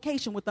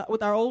altercation with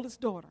our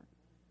oldest daughter.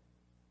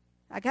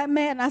 I got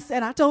mad,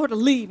 and I told her to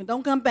leave and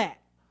don't come back.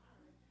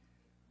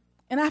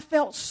 And I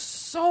felt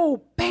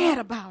so bad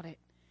about it.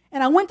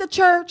 And I went to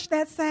church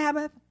that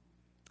Sabbath,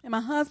 and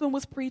my husband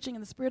was preaching,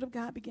 and the Spirit of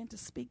God began to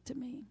speak to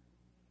me.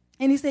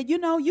 And he said,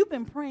 you've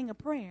been praying a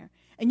prayer,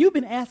 and you've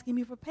been asking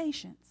me for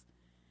patience.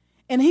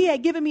 And he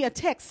had given me a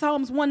text,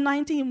 Psalms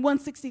 119,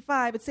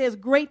 165. It says,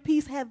 great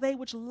peace have they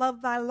which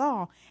love thy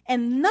law,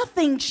 and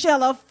nothing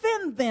shall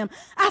offend them.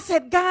 I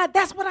said, God,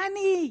 that's what I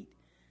need.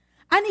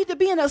 I need to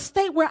be in a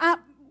state where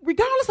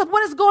regardless of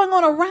what is going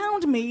on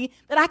around me,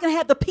 that I can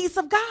have the peace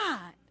of God.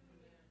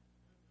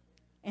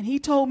 And he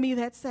told me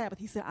that Sabbath,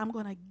 he said, I'm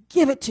going to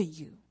give it to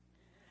you.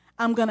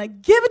 I'm going to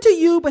give it to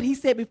you, but he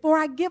said, before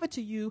I give it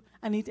to you,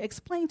 I need to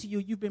explain to you,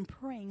 you've been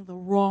praying the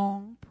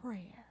wrong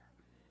prayer.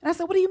 And I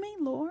said, what do you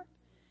mean, Lord?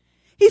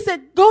 He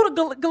said, go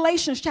to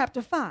Galatians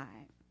chapter 5,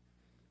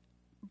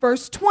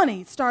 verse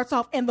 20 starts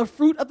off, and the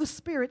fruit of the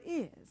Spirit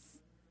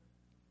is.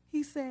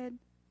 He said,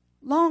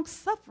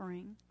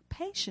 long-suffering,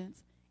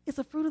 patience is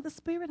a fruit of the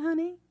Spirit,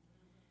 honey.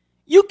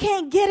 You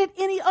can't get it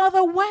any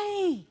other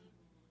way.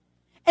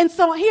 And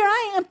so here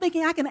I am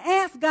thinking I can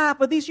ask God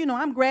for these,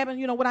 I'm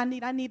grabbing, what I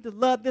need. I need to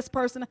love this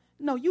person.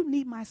 No, you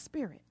need my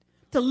Spirit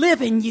to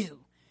live in you.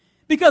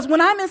 Because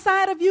when I'm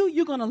inside of you,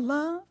 you're going to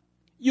love,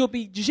 you'll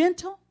be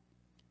gentle,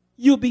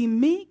 you'll be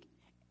meek.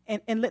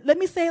 And let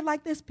me say it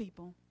like this,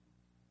 people.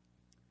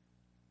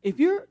 If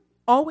you're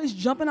always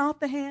jumping off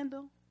the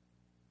handle,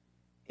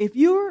 if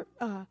you're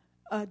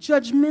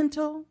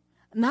judgmental,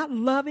 not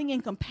loving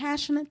and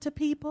compassionate to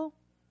people,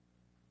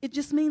 it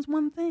just means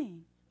one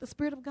thing. The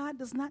Spirit of God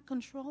does not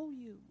control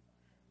you.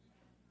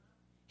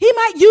 He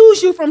might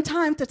use you from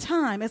time to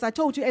time, as I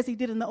told you, as he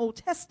did in the Old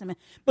Testament.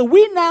 But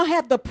we now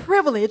have the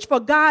privilege for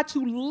God to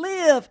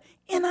live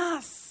in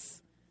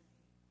us.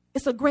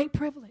 It's a great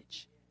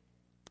privilege.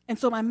 And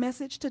so my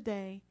message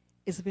today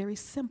is very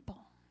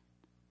simple.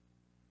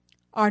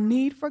 Our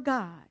need for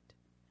God,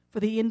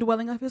 for the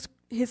indwelling of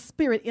his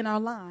Spirit in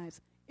our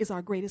lives, is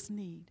our greatest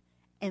need.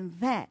 And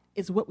that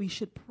is what we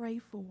should pray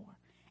for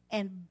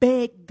and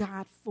beg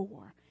God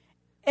for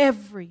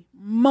every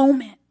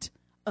moment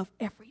of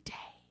every day.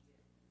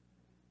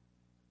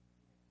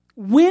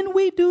 When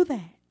we do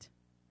that,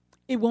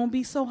 it won't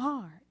be so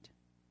hard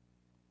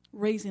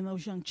raising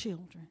those young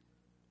children.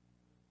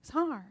 It's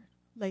hard,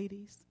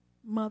 ladies,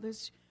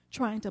 mothers,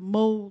 trying to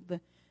mold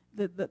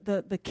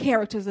the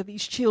characters of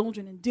these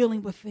children and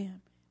dealing with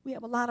them. We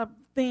have a lot of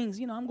things,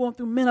 I'm going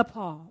through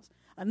menopause,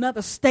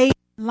 another stage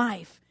in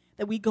life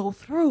that we go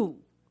through.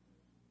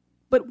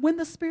 But when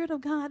the Spirit of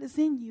God is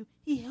in you,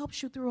 he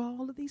helps you through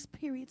all of these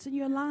periods in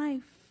your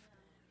life.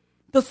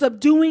 The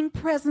subduing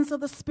presence of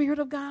the Spirit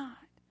of God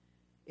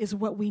is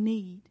what we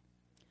need.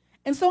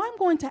 And so I'm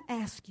going to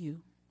ask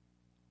you.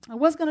 I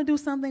was going to do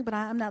something, but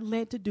I'm not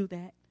led to do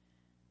that.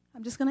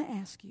 I'm just going to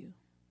ask you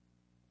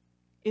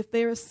if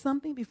there is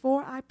something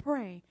before I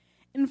pray.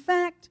 In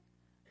fact,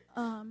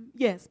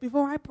 yes,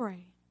 before I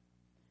pray,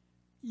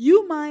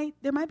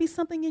 there might be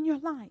something in your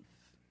life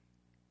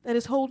that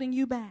is holding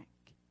you back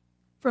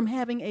from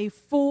having a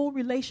full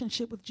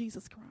relationship with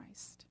Jesus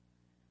Christ.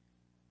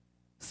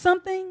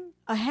 Something,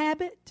 a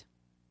habit,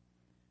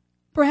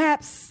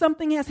 perhaps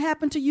something has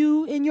happened to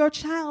you in your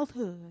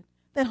childhood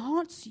that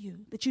haunts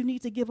you, that you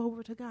need to give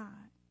over to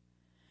God.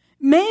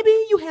 Maybe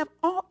you have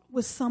aught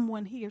with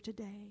someone here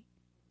today,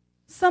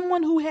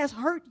 someone who has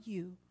hurt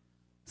you,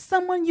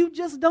 someone you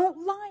just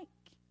don't like.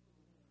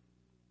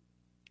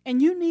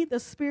 And you need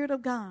the Spirit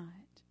of God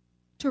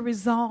to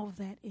resolve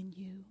that in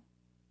you.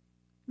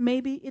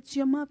 Maybe it's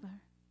your mother.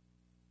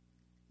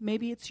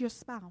 Maybe it's your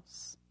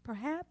spouse.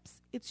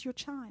 Perhaps it's your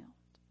child.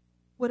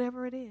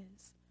 Whatever it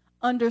is,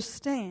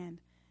 understand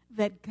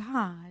that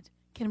God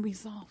can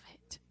resolve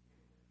it.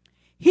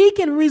 He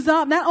can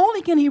resolve, not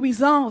only can he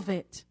resolve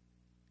it,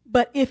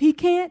 but if he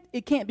can't,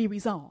 it can't be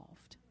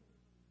resolved.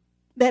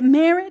 That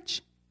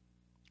marriage,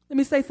 let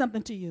me say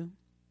something to you.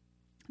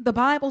 The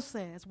Bible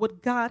says,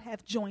 what God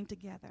hath joined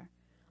together,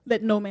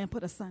 let no man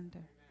put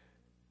asunder.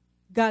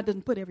 God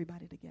doesn't put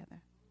everybody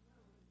together.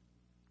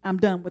 I'm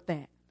done with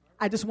that.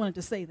 I just wanted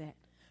to say that.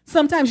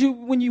 Sometimes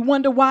when you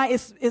wonder why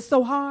it's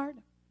so hard,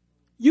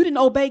 you didn't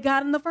obey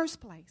God in the first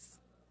place.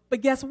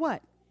 But guess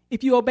what?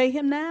 If you obey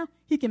him now,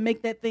 he can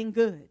make that thing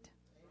good.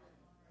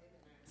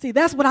 See,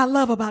 that's what I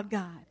love about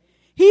God.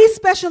 He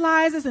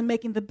specializes in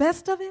making the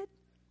best of it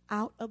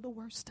out of the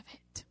worst of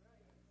it.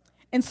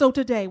 And so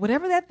today,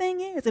 whatever that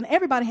thing is, and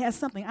everybody has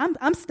something,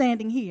 I'm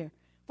standing here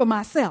for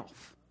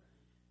myself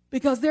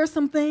because there's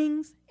some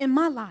things in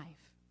my life.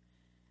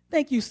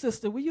 Thank you,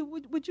 sister.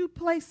 Would you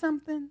play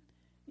something?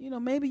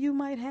 Maybe you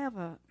might have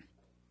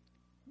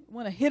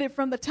want to hit it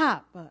from the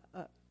top,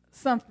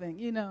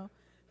 something,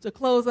 to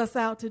close us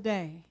out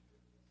today.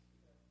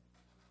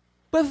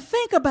 But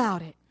think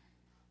about it.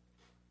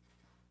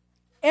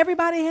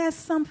 Everybody has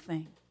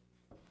something.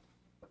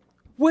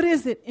 What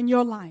is it in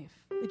your life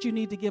that you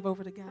need to give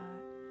over to God?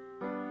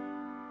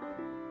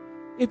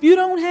 If you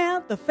don't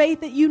have the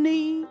faith that you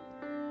need,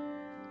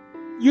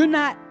 you're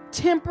not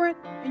temperate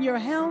in your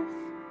health,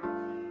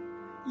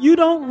 you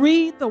don't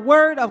read the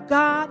word of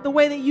God the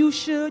way that you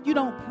should, you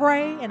don't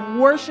pray and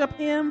worship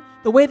him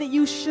the way that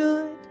you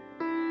should,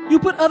 you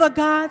put other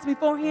gods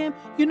before him,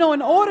 in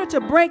order to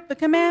break the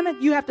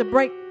commandment, you have to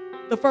break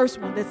the first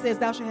one that says,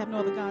 thou shalt have no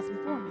other gods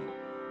before me.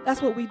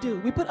 That's what we do.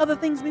 We put other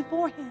things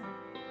before him.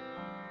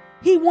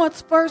 He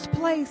wants first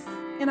place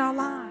in our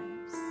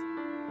lives.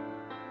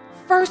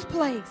 First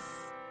place.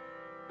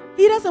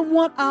 He doesn't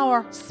want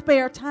our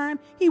spare time.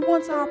 He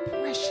wants our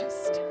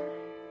precious time.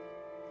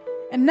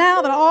 And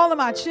now that all of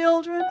my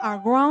children are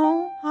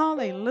grown,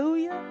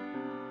 hallelujah.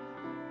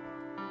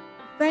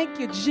 Thank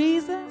you,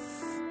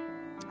 Jesus.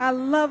 I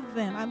love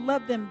them. I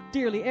love them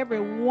dearly,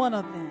 every one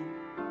of them.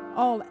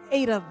 All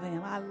 8 of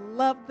them. I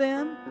love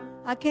them.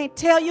 I can't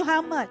tell you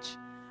how much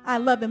I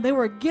love them. They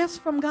were gifts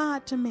from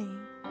God to me.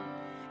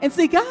 And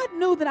see, God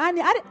knew that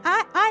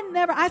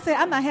I said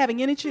I'm not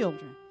having any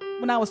children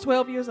when I was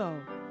 12 years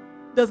old.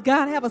 Does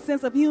God have a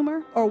sense of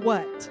humor or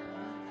what?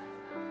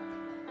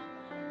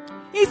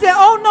 He said,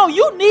 oh no,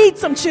 you need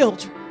some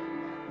children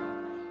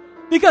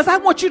because I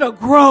want you to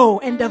grow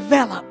and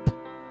develop.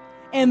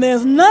 And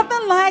there's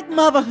nothing like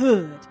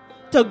motherhood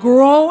to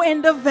grow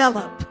and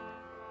develop.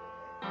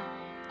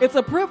 It's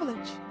a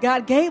privilege.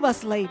 God gave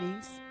us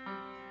ladies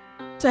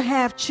to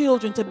have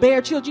children, to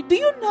bear children. Do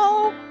you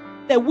know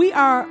that we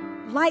are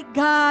like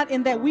God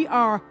in that we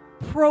are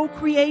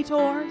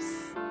procreators?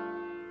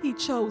 He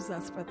chose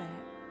us for that.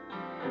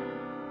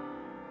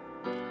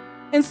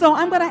 And so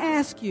I'm going to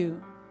ask you,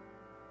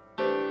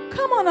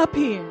 come on up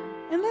here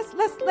and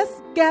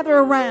let's gather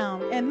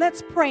around and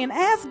let's pray and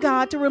ask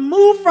God to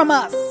remove from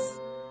us.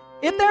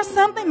 If there's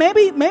something,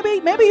 maybe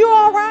you're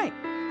all right.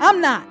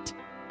 I'm not.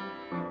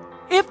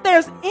 If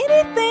there's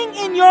anything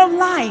in your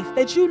life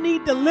that you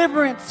need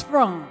deliverance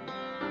from,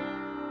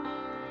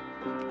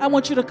 I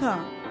want you to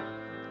come.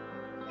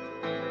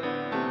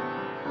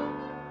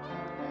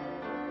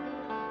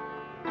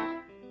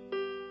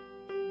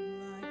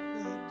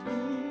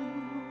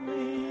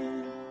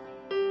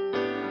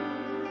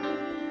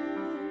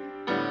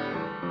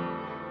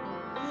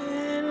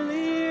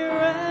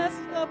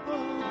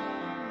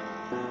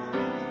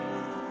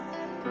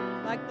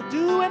 Like the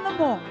dew in the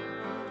morning.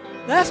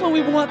 That's when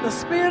we want the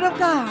Spirit of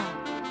God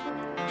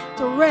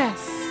to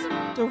rest,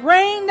 to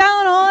rain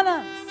down on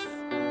us.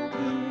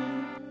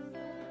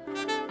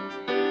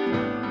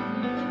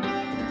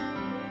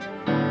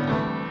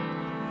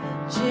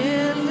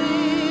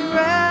 Gently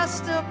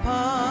rest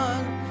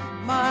upon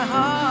my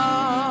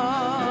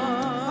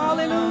heart.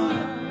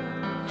 Hallelujah.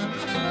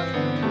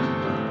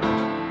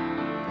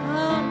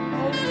 Come,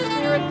 Holy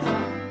Spirit,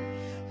 come.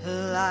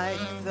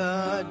 Like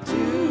the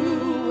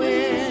dew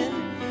in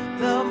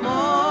the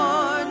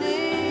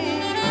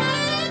morning,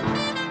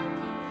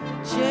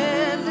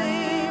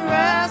 gently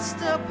rest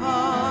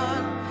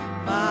upon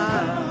my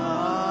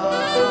heart.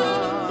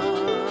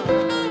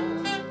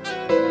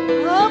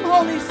 Come,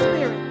 Holy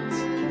Spirit.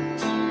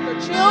 Your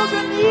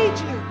children need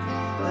you.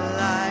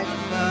 Like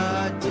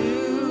the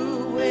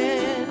dew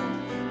in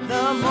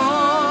the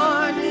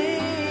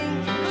morning,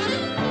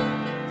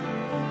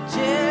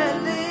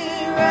 gently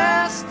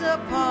rest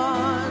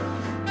upon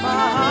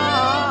my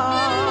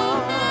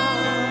heart.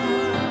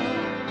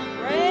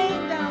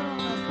 Rain down on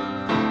us.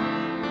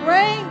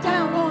 Rain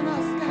down on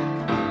us,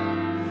 God.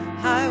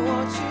 I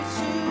want you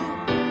to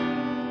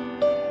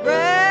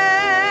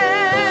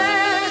rest,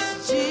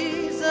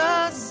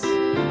 Jesus.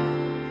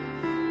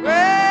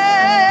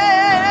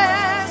 Rest,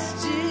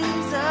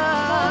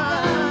 Jesus.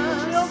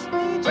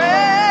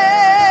 Rest,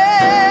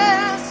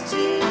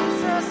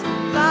 Jesus.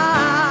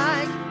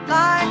 Like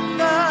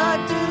the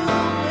dew.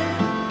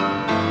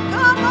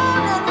 Come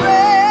on and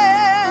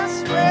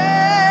rest,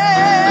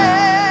 rest,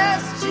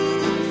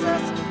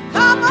 Jesus.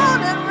 Come on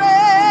and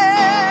rest.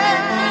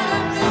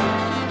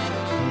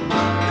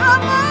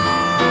 Come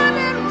on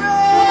and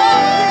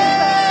rest.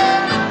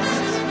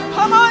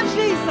 Come on,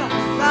 Jesus.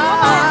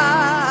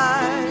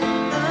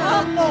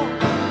 Come, Lord.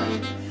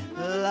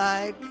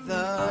 Like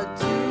the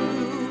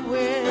dew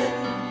in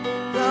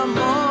the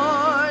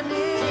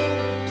morning,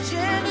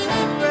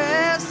 gently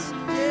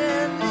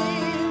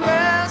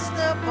rest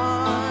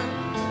upon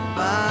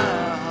my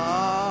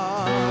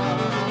heart.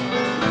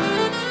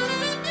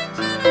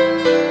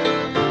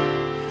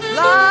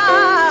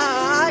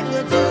 Like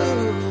the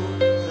dew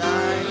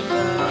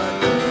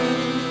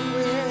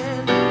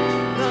in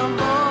the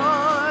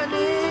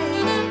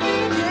morning,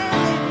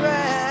 gently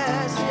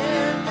rest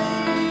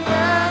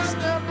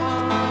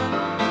upon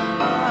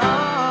my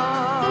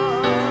heart.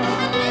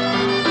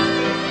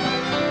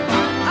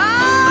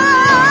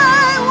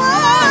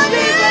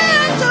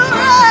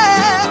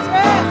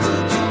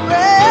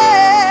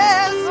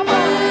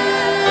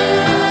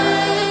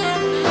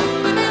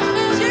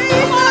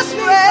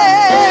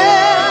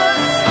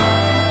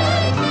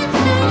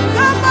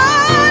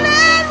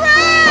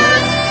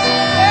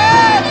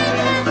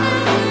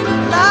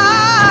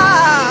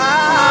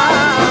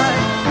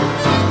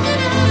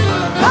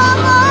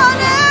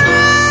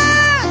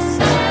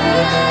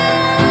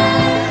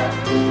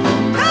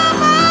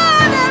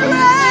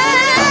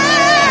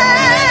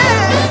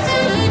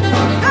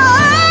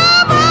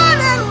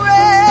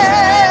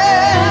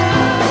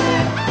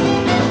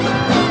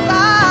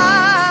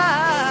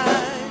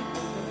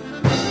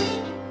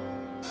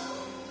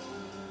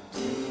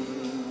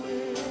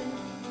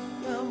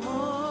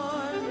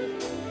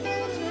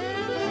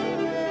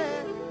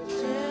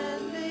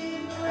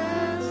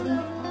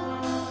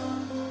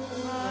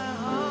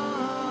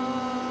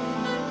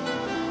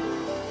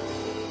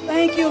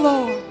 Thank you,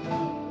 Lord.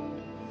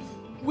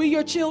 We,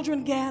 your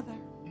children, gather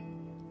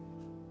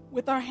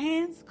with our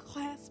hands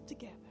clasped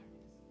together.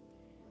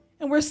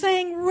 And we're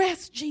saying,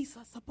 rest,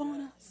 Jesus,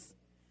 upon us.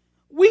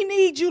 We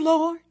need you,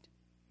 Lord.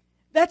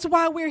 That's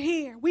why we're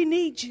here. We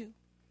need you.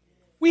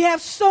 We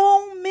have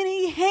so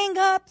many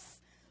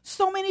hang-ups,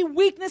 so many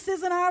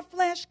weaknesses in our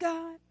flesh,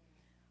 God.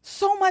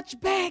 So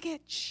much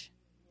baggage.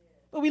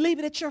 But we leave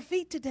it at your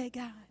feet today,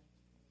 God.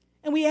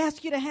 And we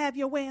ask you to have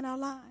your way in our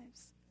lives.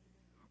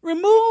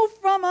 Remove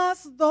from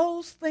us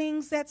those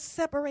things that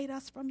separate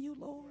us from you,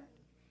 Lord.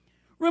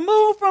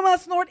 Remove from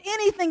us, Lord,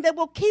 anything that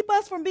will keep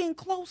us from being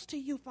close to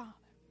you, Father.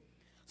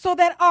 So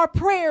that our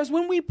prayers,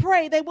 when we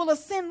pray, they will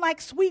ascend like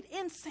sweet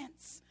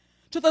incense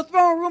to the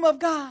throne room of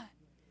God.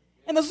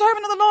 And the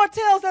servant of the Lord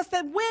tells us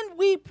that when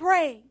we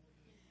pray,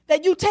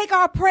 that you take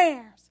our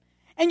prayers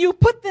and you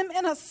put them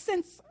in a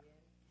censer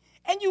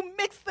and you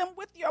mix them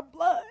with your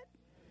blood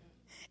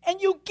and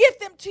you give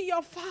them to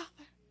your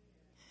Father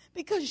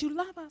because you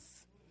love us.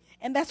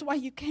 And that's why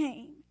you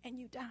came and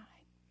you died.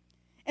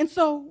 And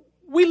so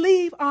we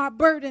leave our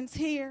burdens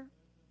here.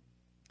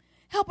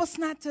 Help us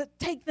not to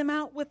take them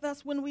out with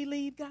us when we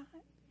leave, God.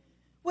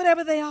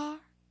 Whatever they are,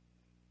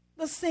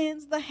 the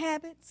sins, the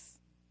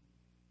habits,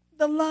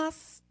 the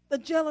lust, the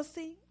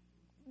jealousy,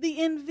 the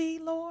envy,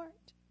 Lord,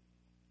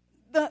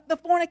 the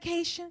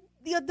fornication,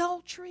 the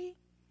adultery,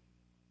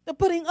 the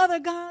putting other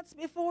gods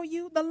before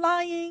you, the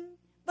lying,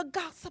 the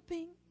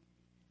gossiping.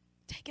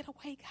 Take it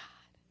away, God.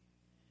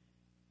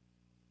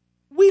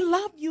 We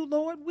love you,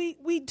 Lord.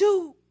 We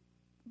do.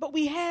 But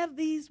we have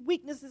these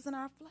weaknesses in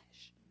our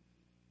flesh.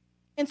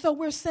 And so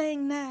we're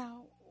saying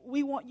now,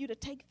 we want you to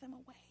take them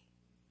away.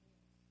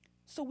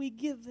 So we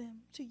give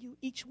them to you,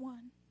 each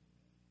one.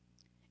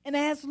 And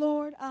as,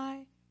 Lord,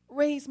 I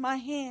raise my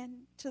hand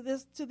to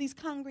these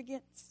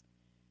congregants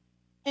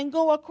and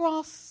go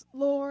across,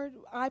 Lord,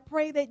 I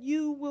pray that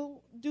you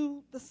will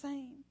do the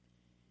same.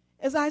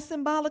 As I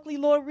symbolically,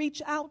 Lord,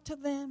 reach out to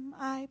them,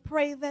 I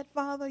pray that,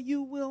 Father,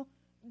 you will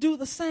do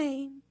the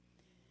same,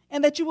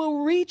 and that you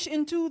will reach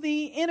into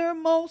the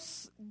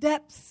innermost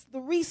depths, the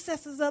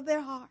recesses of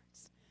their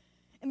hearts,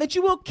 and that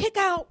you will kick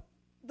out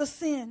the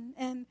sin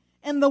and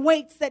the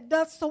weights that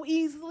does so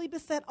easily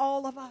beset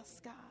all of us,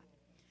 God,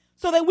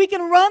 so that we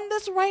can run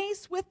this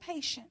race with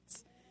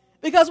patience,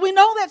 because we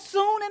know that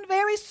soon and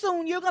very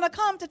soon you're going to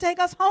come to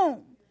take us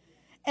home,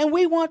 and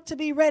we want to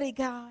be ready,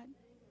 God,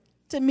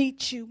 to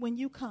meet you when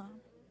you come.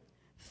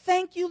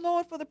 Thank you,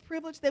 Lord, for the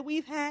privilege that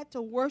we've had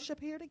to worship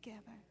here together.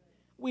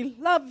 We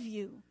love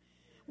you.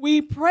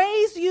 We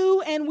praise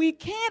you, and we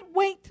can't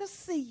wait to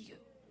see you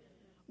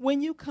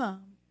when you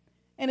come.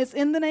 And it's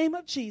in the name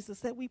of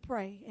Jesus that we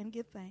pray and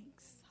give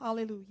thanks.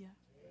 Hallelujah.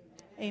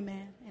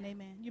 Amen and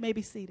amen. You may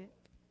be seated.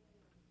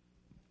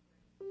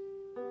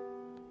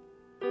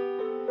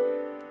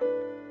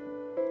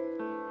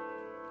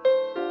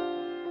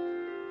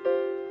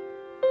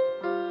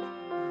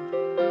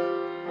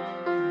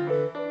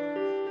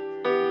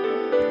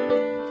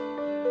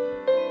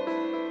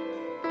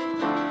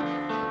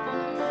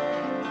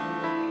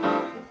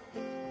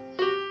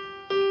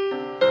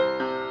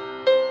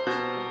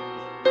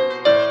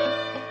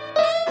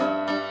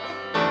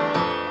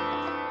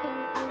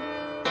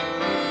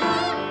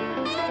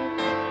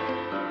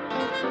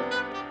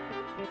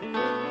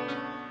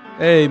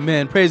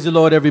 Amen. Praise the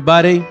Lord,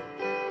 everybody.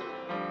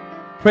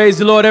 Praise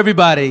the Lord,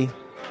 everybody.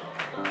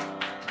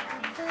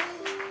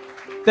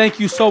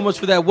 Thank you so much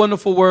for that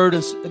wonderful word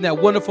and that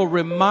wonderful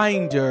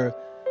reminder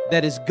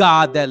that it's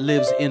God that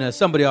lives in us.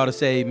 Somebody ought to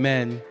say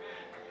amen.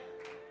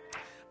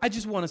 I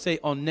just want to say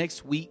on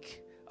next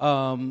week,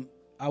 I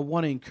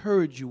want to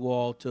encourage you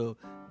all to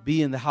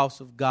be in the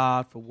house of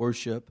God for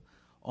worship.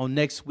 On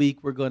next week,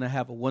 we're going to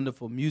have a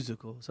wonderful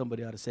musical.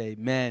 Somebody ought to say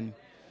amen.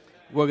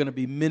 We're going to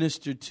be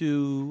ministered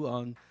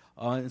to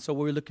and so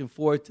we're looking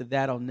forward to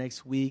that on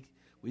next week.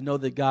 We know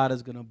that God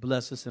is going to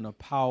bless us in a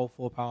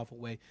powerful, powerful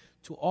way.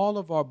 To all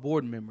of our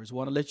board members, I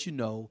want to let you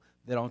know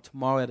that on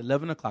tomorrow at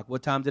 11 o'clock,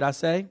 what time did I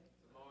say?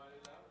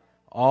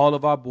 All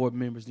of our board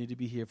members need to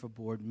be here for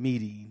board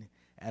meeting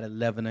at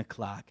 11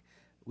 o'clock.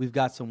 We've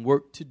got some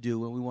work to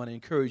do, and we want to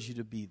encourage you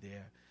to be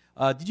there.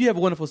 Did you have a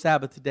wonderful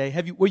Sabbath today?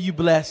 Were you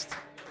blessed?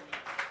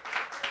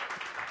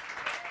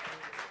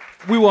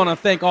 We want to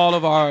thank all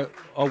of our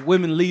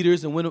women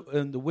leaders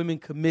and the women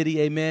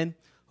committee, amen,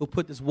 who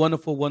put this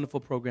wonderful, wonderful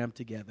program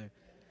together.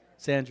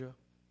 Sandra.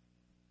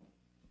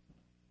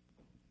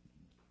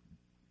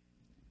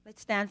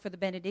 Let's stand for the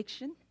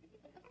benediction.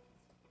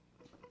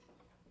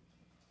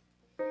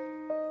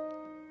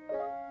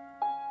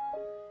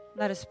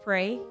 Let us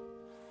pray.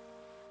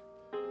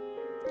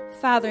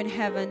 Father in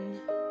heaven,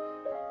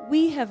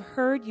 we have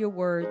heard your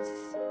words.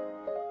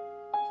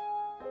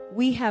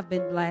 We have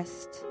been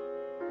blessed.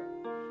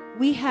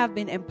 We have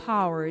been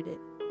empowered.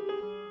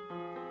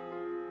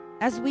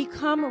 As we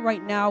come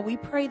right now, we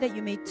pray that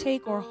you may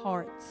take our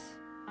hearts,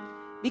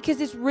 because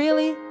that's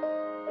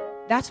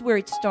where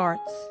it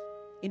starts,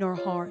 in our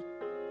heart.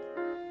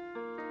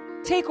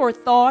 Take our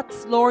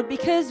thoughts, Lord,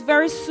 because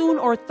very soon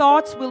our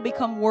thoughts will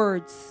become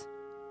words.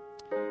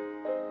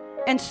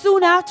 And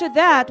soon after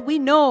that, we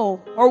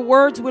know our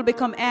words will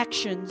become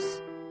actions.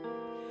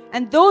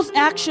 And those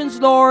actions,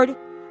 Lord,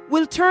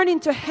 will turn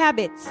into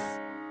habits.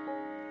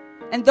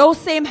 And those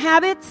same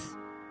habits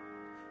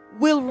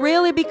will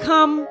really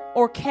become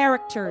our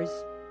characters.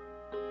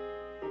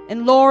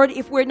 And Lord,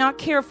 if we're not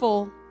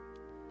careful,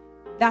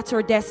 that's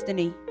our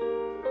destiny.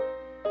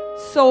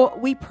 So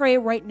we pray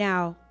right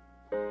now,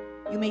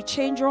 you may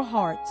change our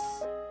hearts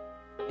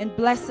and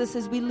bless us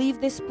as we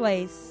leave this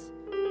place.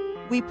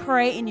 We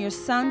pray in your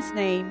Son's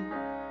name.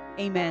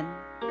 Amen.